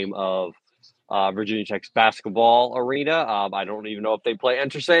the name of Virginia Tech's basketball arena. I don't even know if they play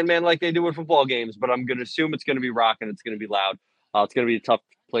Enter Sandman like they do in football games, but I'm going to assume it's going to be rocking. It's going to be loud. It's going to be a tough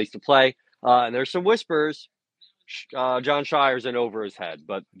place to play. And there's some whispers. John Shire's in over his head,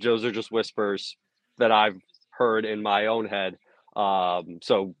 but those are just whispers that I've heard in my own head.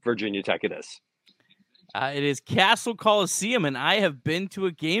 So Virginia Tech it is. It is Castle Coliseum, and I have been to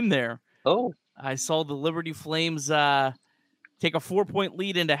a game there. Oh. I saw the Liberty Flames take a 4-point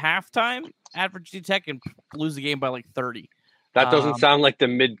lead into halftime at Virginia Tech and lose the game by like 30. That doesn't sound like the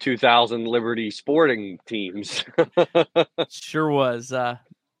mid-2000 Liberty sporting teams. Sure was.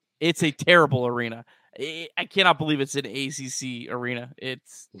 It's a terrible arena. I cannot believe it's an ACC arena.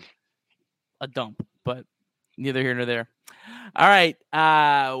 It's a dump, but neither here nor there. All right.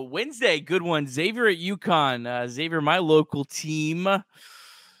 Wednesday, good one. Xavier at UConn. Xavier, my local team.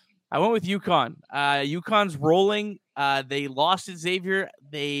 I went with UConn. UConn's rolling. They lost at Xavier.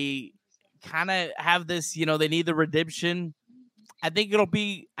 They kind of have this, they need the redemption. I think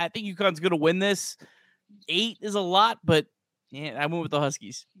UConn's going to win this. 8 is a lot, but I went with the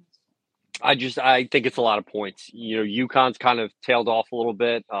Huskies. I think it's a lot of points. UConn's kind of tailed off a little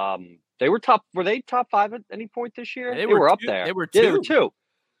bit. Were they top 5 at any point this year? They were up there. They were 2. Yeah, they were 2.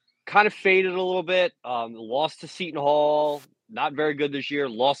 Kind of faded a little bit. Lost to Seton Hall. Not very good this year.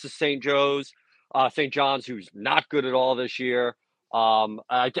 Lost to St. John's, who's not good at all this year.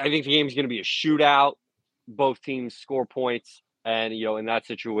 I think the game's going to be a shootout. Both teams score points. And, in that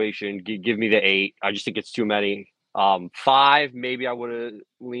situation, give me the 8. I just think it's too many. 5, maybe I would have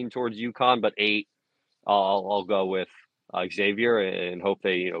leaned towards UConn, but 8, I'll go with Xavier and hope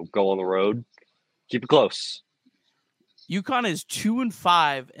they, go on the road. Keep it close. UConn is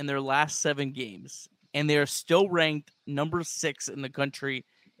 2-5 in their last 7 games. And they are still ranked number 6 in the country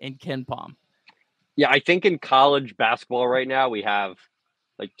in KenPom. Yeah, I think in college basketball right now, we have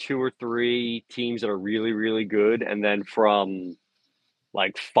like 2 or 3 teams that are really, really good. And then from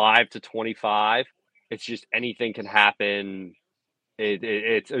like 5 to 25, it's just anything can happen.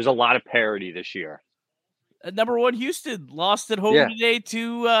 There's a lot of parity this year. Number 1, Houston lost at home today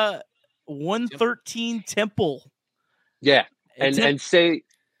to 113 Temple. Yeah, and say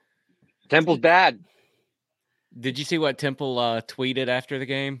Temple's bad. Did you see what Temple tweeted after the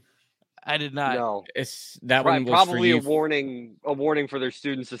game? I did not. No, one was probably for a warning for their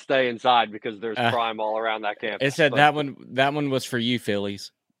students to stay inside because there's crime all around that campus. It said that one was for you,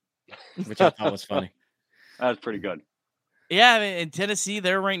 Phillies, which I thought was funny. That's pretty good. Yeah, I mean, in Tennessee,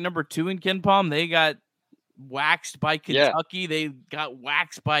 they're ranked number 2 in KenPom. They got waxed by Kentucky. Yeah. They got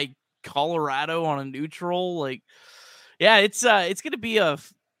waxed by Colorado on a neutral. It's going to be a.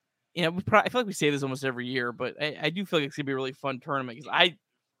 I feel like we say this almost every year, but I do feel like it's going to be a really fun tournament because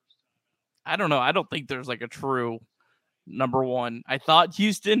I don't know. I don't think there's like a true number 1. I thought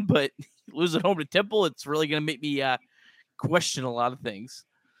Houston, but losing home to Temple, it's really going to make me question a lot of things.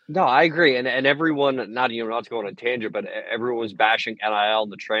 No, I agree. And everyone, not to go on a tangent, but everyone was bashing NIL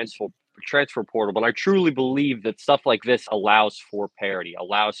and the transfer portal. But I truly believe that stuff like this allows for parity,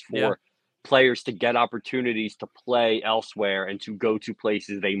 allows for players to get opportunities to play elsewhere and to go to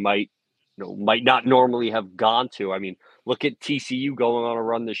places they might not normally have gone to. I mean, look at TCU going on a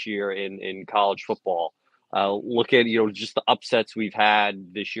run this year in college football. Look at, just the upsets we've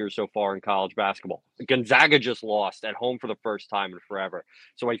had this year so far in college basketball. Gonzaga just lost at home for the first time in forever.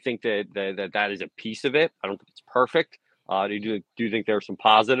 So I think that is a piece of it. I don't think it's perfect. I do think there are some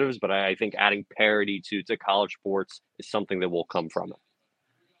positives, but I think adding parity to college sports is something that will come from it.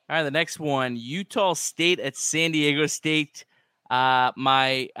 All right, the next one, Utah State at San Diego State. San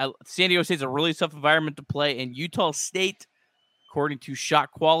Diego State's a really tough environment to play, and Utah State, according to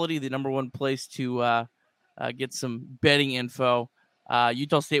Shot Quality, the number 1 place to get some betting info.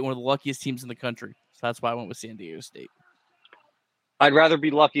 Utah State, one of the luckiest teams in the country, so that's why I went with San Diego State. I'd rather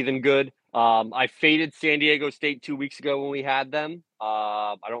be lucky than good. I faded San Diego State 2 weeks ago when we had them.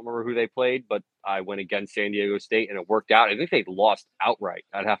 I don't remember who they played, but I went against San Diego State and it worked out. I think they lost outright.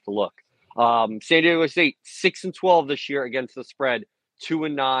 I'd have to look. San Diego State 6-12 this year against the spread,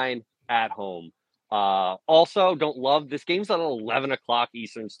 2-9 at home. Also, don't love this game's at 11 o'clock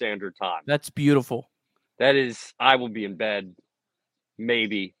Eastern Standard Time. That's beautiful. That is, I will be in bed,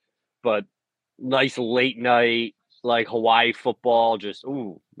 maybe, but nice late night. like Hawaii football. Just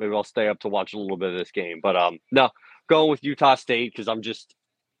maybe I'll stay up to watch a little bit of this game. But no, going with Utah State because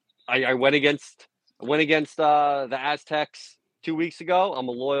I went against the Aztecs 2 weeks ago. I'm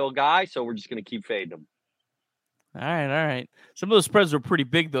a loyal guy, so we're just gonna keep fading them. All right. Some of those spreads were pretty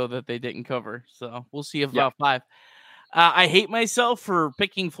big though that they didn't cover. So we'll see if about 5. I hate myself for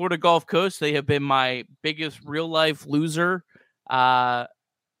picking Florida Gulf Coast. They have been my biggest real life loser. I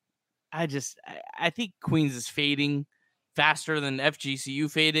think Queens is fading faster than FGCU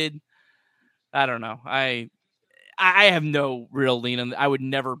faded. I don't know. I have no real lean on. I would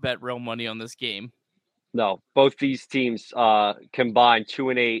never bet real money on this game. No, both these teams combined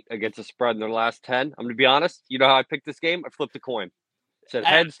 2-8 against the spread in their last 10. I'm going to be honest. You know how I picked this game? I flipped a coin. Said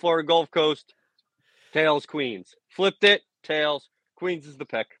heads, Florida Gulf Coast, tails, Queens. Flipped it, tails. Queens is the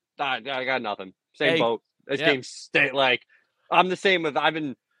pick. I got nothing. Same boat. This game's like I'm the same with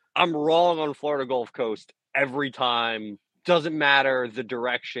I'm wrong on Florida Gulf Coast every time. Doesn't matter the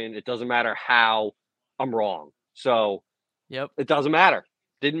direction. It doesn't matter how. I'm wrong. So it doesn't matter.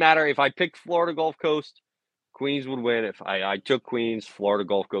 Didn't matter if I picked Florida Gulf Coast, Queens would win. If I took Queens, Florida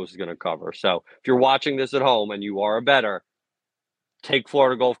Gulf Coast is going to cover. So if you're watching this at home and you are a bettor, take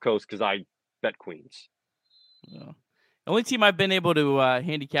Florida Gulf Coast because I bet Queens. Yeah. The only team I've been able to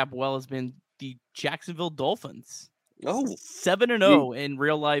handicap well has been the Jacksonville Dolphins. 7-0 in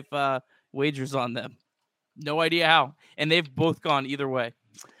real life wagers on them. No idea how. And they've both gone either way.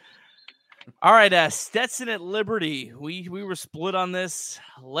 All right, Stetson at Liberty. We were split on this.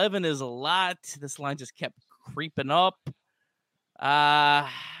 11 is a lot. This line just kept creeping up. And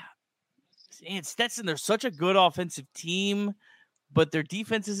Stetson, they're such a good offensive team, but their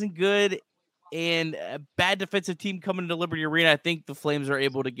defense isn't good. And a bad defensive team coming into Liberty Arena. I think the Flames are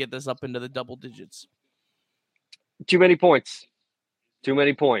able to get this up into the double digits. Too many points.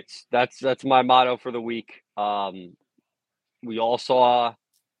 That's my motto for the week. We all saw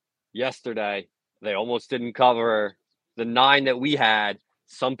yesterday, they almost didn't cover the 9 that we had.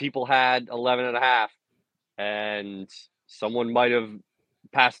 Some people had 11.5, and someone might have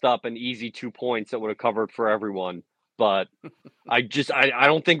passed up an easy 2 points that would have covered for everyone. But I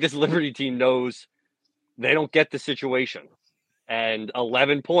don't think this Liberty team knows. They don't get the situation. And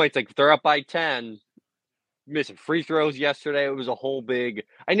 11 points, like if they're up by 10, missing free throws yesterday. It was a whole big.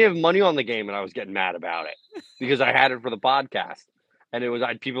 I didn't have money on the game, and I was getting mad about it because I had it for the podcast. And I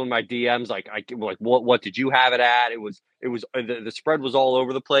had people in my DMs like, what did you have it at? It was the spread was all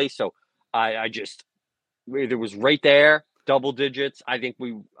over the place. So it was right there, double digits. I think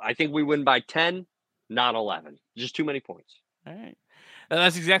we win by 10, not 11. Just too many points. All right.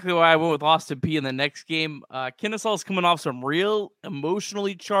 That's exactly why I went with Austin Peay in the next game. Kennesaw is coming off some real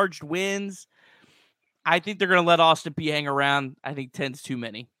emotionally charged wins. I think they're going to let Austin Peay hang around. I think 10's too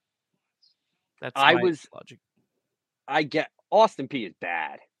many. That's my logic. I get Austin Peay is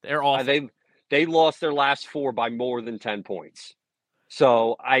bad. They're awful. They lost their last 4 by more than 10 points.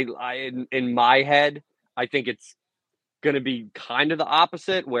 So I in my head, I think it's going to be kind of the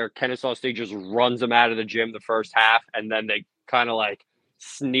opposite, where Kennesaw State just runs them out of the gym the first half, and then they kind of like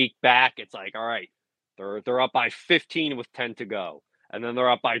sneak back. It's like, all right, they're up by 15 with 10 to go, and then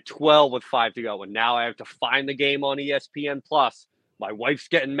they're up by 12 with 5 to go, and now I have to find the game on ESPN Plus. My wife's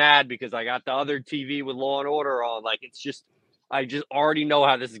getting mad because I got the other TV with Law and Order on. Like, it's just, I just already know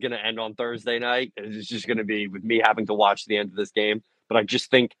how this is going to end on Thursday night. It's just going to be with me having to watch the end of this game. But I just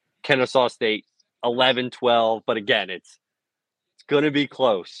think Kennesaw State 11-12. But again, it's going to be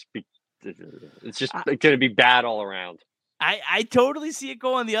close. It's just going to be bad all around. I totally see it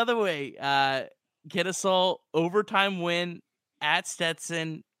going the other way. Kennesaw overtime win at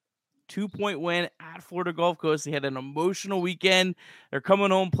Stetson. 2-point win at Florida Gulf Coast. They had an emotional weekend. They're coming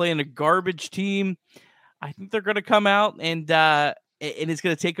home playing a garbage team. I think they're going to come out and it's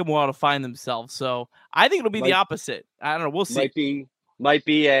going to take them a while to find themselves. So I think it'll be the opposite. I don't know. We'll see. Might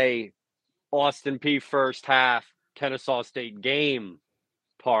be a Austin Peay first half Kennesaw State game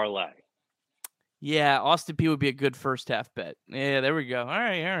parlay. Yeah, Austin Peay would be a good first half bet. Yeah, there we go. All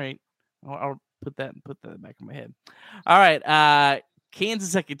right. I'll put that back in my head. All right.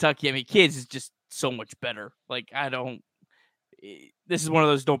 Kansas at Kentucky. I mean, Kansas is just so much better. Like, this is one of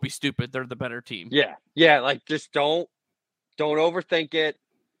those don't be stupid. They're the better team. Yeah. Like, just don't overthink it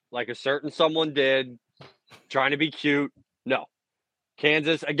like a certain someone did trying to be cute. No.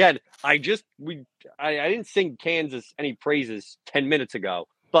 Kansas, again, I didn't sing Kansas any praises 10 minutes ago,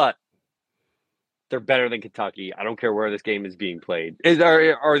 but they're better than Kentucky. I don't care where this game is being played.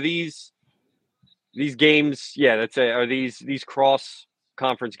 Are these games, are these cross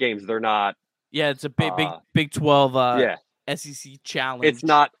conference games? They're not. Yeah, it's a big 12 SEC challenge.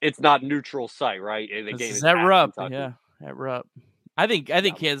 It's not neutral site, right? The game is at Rupp. Kentucky. Yeah, at Rupp. I think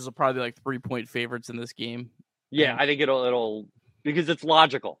Kansas will probably be like 3-point favorites in this game. Yeah, I think it'll because it's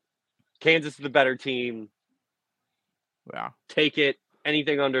logical. Kansas is the better team. Yeah. Take it.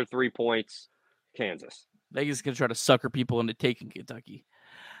 Anything under 3 points, Kansas. Vegas going to try to sucker people into taking Kentucky.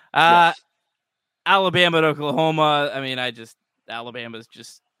 Yes. Alabama at Oklahoma. I mean, Alabama's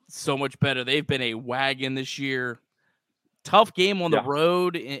just so much better. They've been a wagon this year. Tough game on the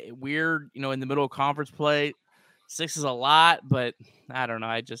road. Weird, in the middle of conference play. 6 is a lot, but I don't know.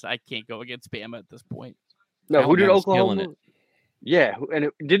 I can't go against Bama at this point. No, who did Alabama's Oklahoma? killing it. Yeah,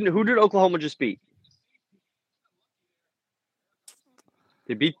 and who did Oklahoma just beat?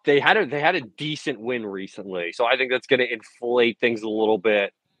 They had a decent win recently, so I think that's going to inflate things a little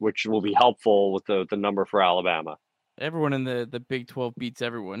bit, which will be helpful with the number for Alabama. Everyone in the Big 12 beats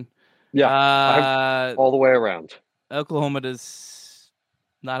everyone. Yeah, all the way around. Oklahoma does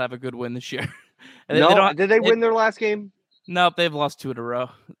not have a good win this year. Did they win their last game? Nope, they've lost 2 in a row.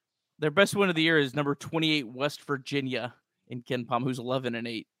 Their best win of the year is number 28 West Virginia in Ken Palm, who's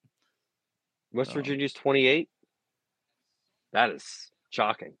 11-8. West Virginia's 28. That is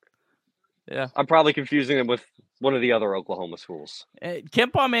shocking. Yeah, I'm probably confusing them with one of the other Oklahoma schools.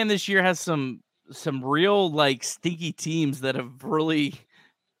 Ken Palm, man, this year has some real stinky teams that have really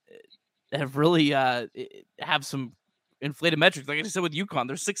have some inflated metrics. Like I just said with UConn,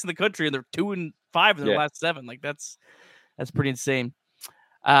 they're 6th in the country and they're 2-5 in their last 7. That's pretty insane.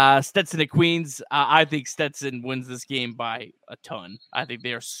 Stetson at Queens. I think Stetson wins this game by a ton. I think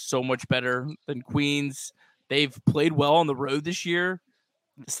they are so much better than Queens. They've played well on the road this year.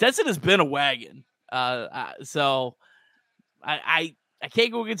 Stetson has been a wagon. So I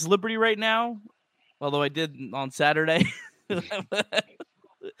can't go against Liberty right now, although I did on Saturday.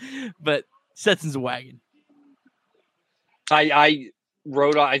 But Stetson's a wagon. I think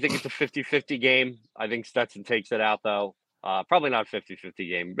it's a 50-50 game. I think Stetson takes it out, though. Probably not a 50-50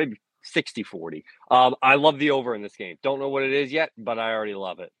 game, maybe 60-40. I love the over in this game. Don't know what it is yet, but I already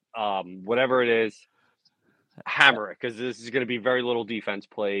love it. Whatever it is, hammer it, because this is going to be very little defense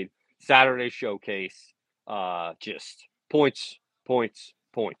played. Saturday showcase, just points.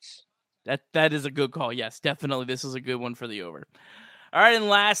 That is a good call. Yes, definitely. This is a good one for the over. All right, and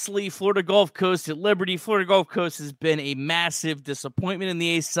lastly, Florida Gulf Coast at Liberty. Florida Gulf Coast has been a massive disappointment in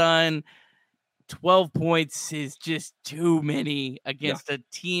the ASUN. 12 points is just too many against a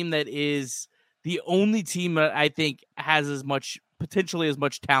team that is the only team that I think has potentially as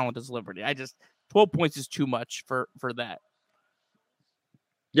much talent as Liberty. 12 points is too much for that.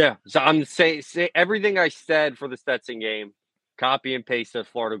 Yeah, so I'm saying everything I said for the Stetson game, copy and paste to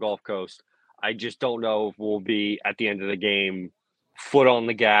Florida Gulf Coast. I just don't know if we'll be at the end of the game, foot on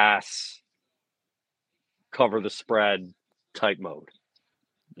the gas, cover the spread type mode.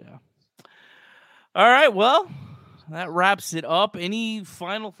 Yeah. All right, well, that wraps it up. Any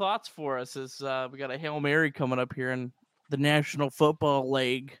final thoughts for us as we got a Hail Mary coming up here in the National Football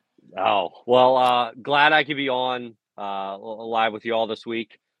League? Oh, well, glad I could be on live with you all this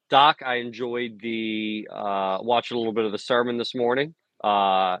week. Doc, I enjoyed watching a little bit of the sermon this morning.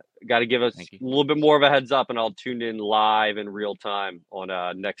 Got to give us a little bit more of a heads up, and I'll tune in live in real time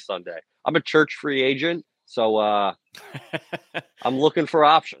on next Sunday. I'm a church free agent, so I'm looking for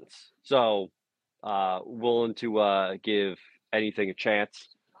options. So willing to give anything a chance.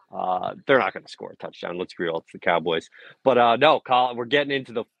 They're not going to score a touchdown. Let's be real. It's the Cowboys. But no, we're getting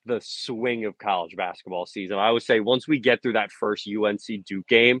into the swing of college basketball season. I always say once we get through that first UNC Duke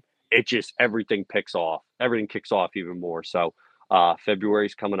game, everything picks off. Everything kicks off even more. So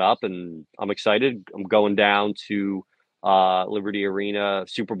February's coming up, and I'm excited. I'm going down to Liberty Arena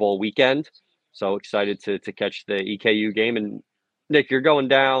Super Bowl weekend. So excited to catch the EKU game. And Nick, you're going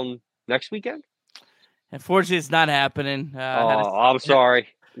down next weekend? Unfortunately, it's not happening. I'm sorry.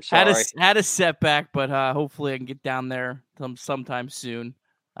 Had a setback, but hopefully I can get down there sometime soon.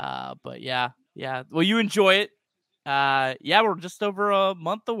 But yeah. Well, you enjoy it. We're just over a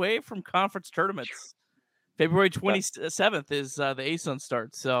month away from conference tournaments. February 27th is the ASUN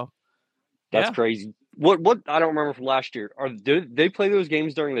starts. So that's crazy. What I don't remember from last year. Do they play those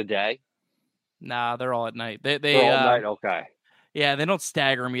games during the day? Nah, they're all at night. They're all at night. Okay. Yeah, they don't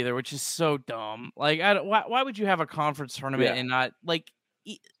stagger them either, which is so dumb. Like, why would you have a conference tournament and not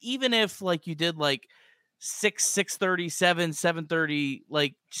even if you did 6:30,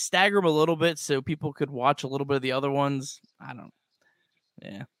 7:30, stagger them a little bit so people could watch a little bit of the other ones. I don't.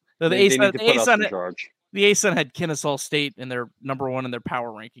 Yeah. So the ASUN had Kennesaw State and they're number 1 in their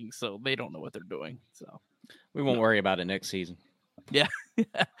power rankings, so they don't know what they're doing. So we won't worry about it next season. Yeah.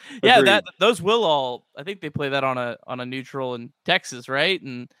 Agreed. Those will all. I think they play that on a neutral in Texas, right?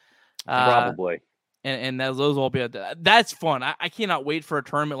 And Probably. and those will all be. That's fun. I cannot wait for a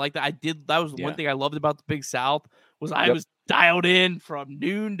tournament like that. That was one thing I loved about the Big South was I was dialed in from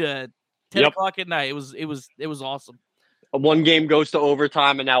noon to 10 o'clock at night. It was awesome. One game goes to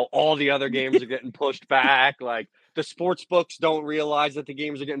overtime, and now all the other games are getting pushed back. Like the sports books don't realize that the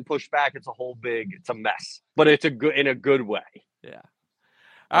games are getting pushed back. It's a mess, but it's in a good way. Yeah.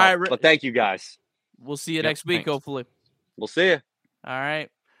 All right. But thank you guys. We'll see you next week. Thanks. Hopefully. We'll see you. All right.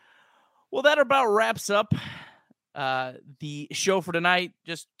 Well, that about wraps up the show for tonight.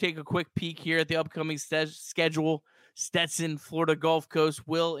 Just take a quick peek here at the upcoming schedule. Stetson, Florida Gulf Coast.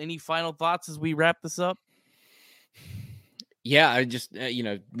 Will, any final thoughts as we wrap this up? Yeah, I just,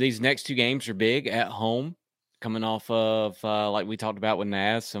 these next two games are big at home, coming off of, like we talked about with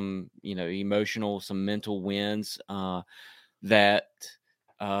Naz, some, emotional, some mental wins that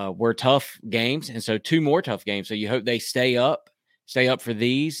were tough games. And so 2 more tough games. So you hope they stay up for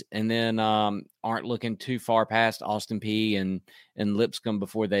these, and then aren't looking too far past Austin Peay and Lipscomb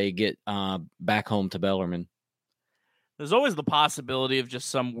before they get back home to Bellarmine. There's always the possibility of just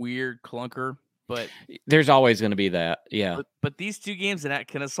some weird clunker. But there's always going to be that, yeah. But these 2 games at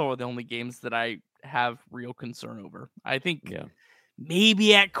Kennesaw are the only games that I have real concern over. I think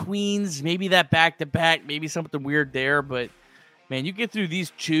maybe at Queens, maybe that back-to-back, maybe something weird there. But, man, you get through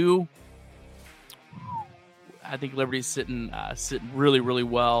these 2, I think Liberty's sitting really, really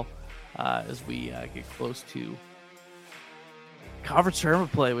well as we get close to conference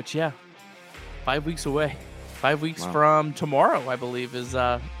tournament play, which, 5 weeks away. 5 weeks from tomorrow, I believe, is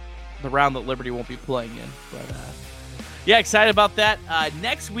the round that Liberty won't be playing in. But excited about that.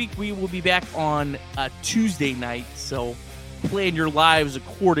 Next week we will be back on Tuesday night, so plan your lives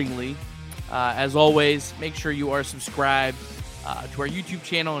accordingly. As always, make sure you are subscribed to our YouTube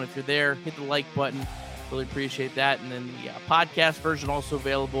channel, and if you're there, hit the like button. Really appreciate that. And then the podcast version also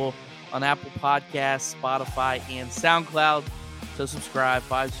available on Apple Podcasts, Spotify, and SoundCloud. So subscribe,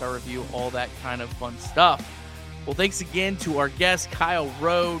 5-star review, all that kind of fun stuff. Well, thanks again to our guests, Kyle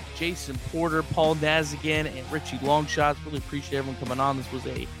Rode, Jason Porter, Paul Nazigan, and Richie Longshots. Really appreciate everyone coming on. This was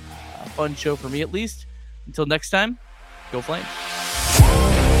a fun show for me, at least. Until next time, go Flames.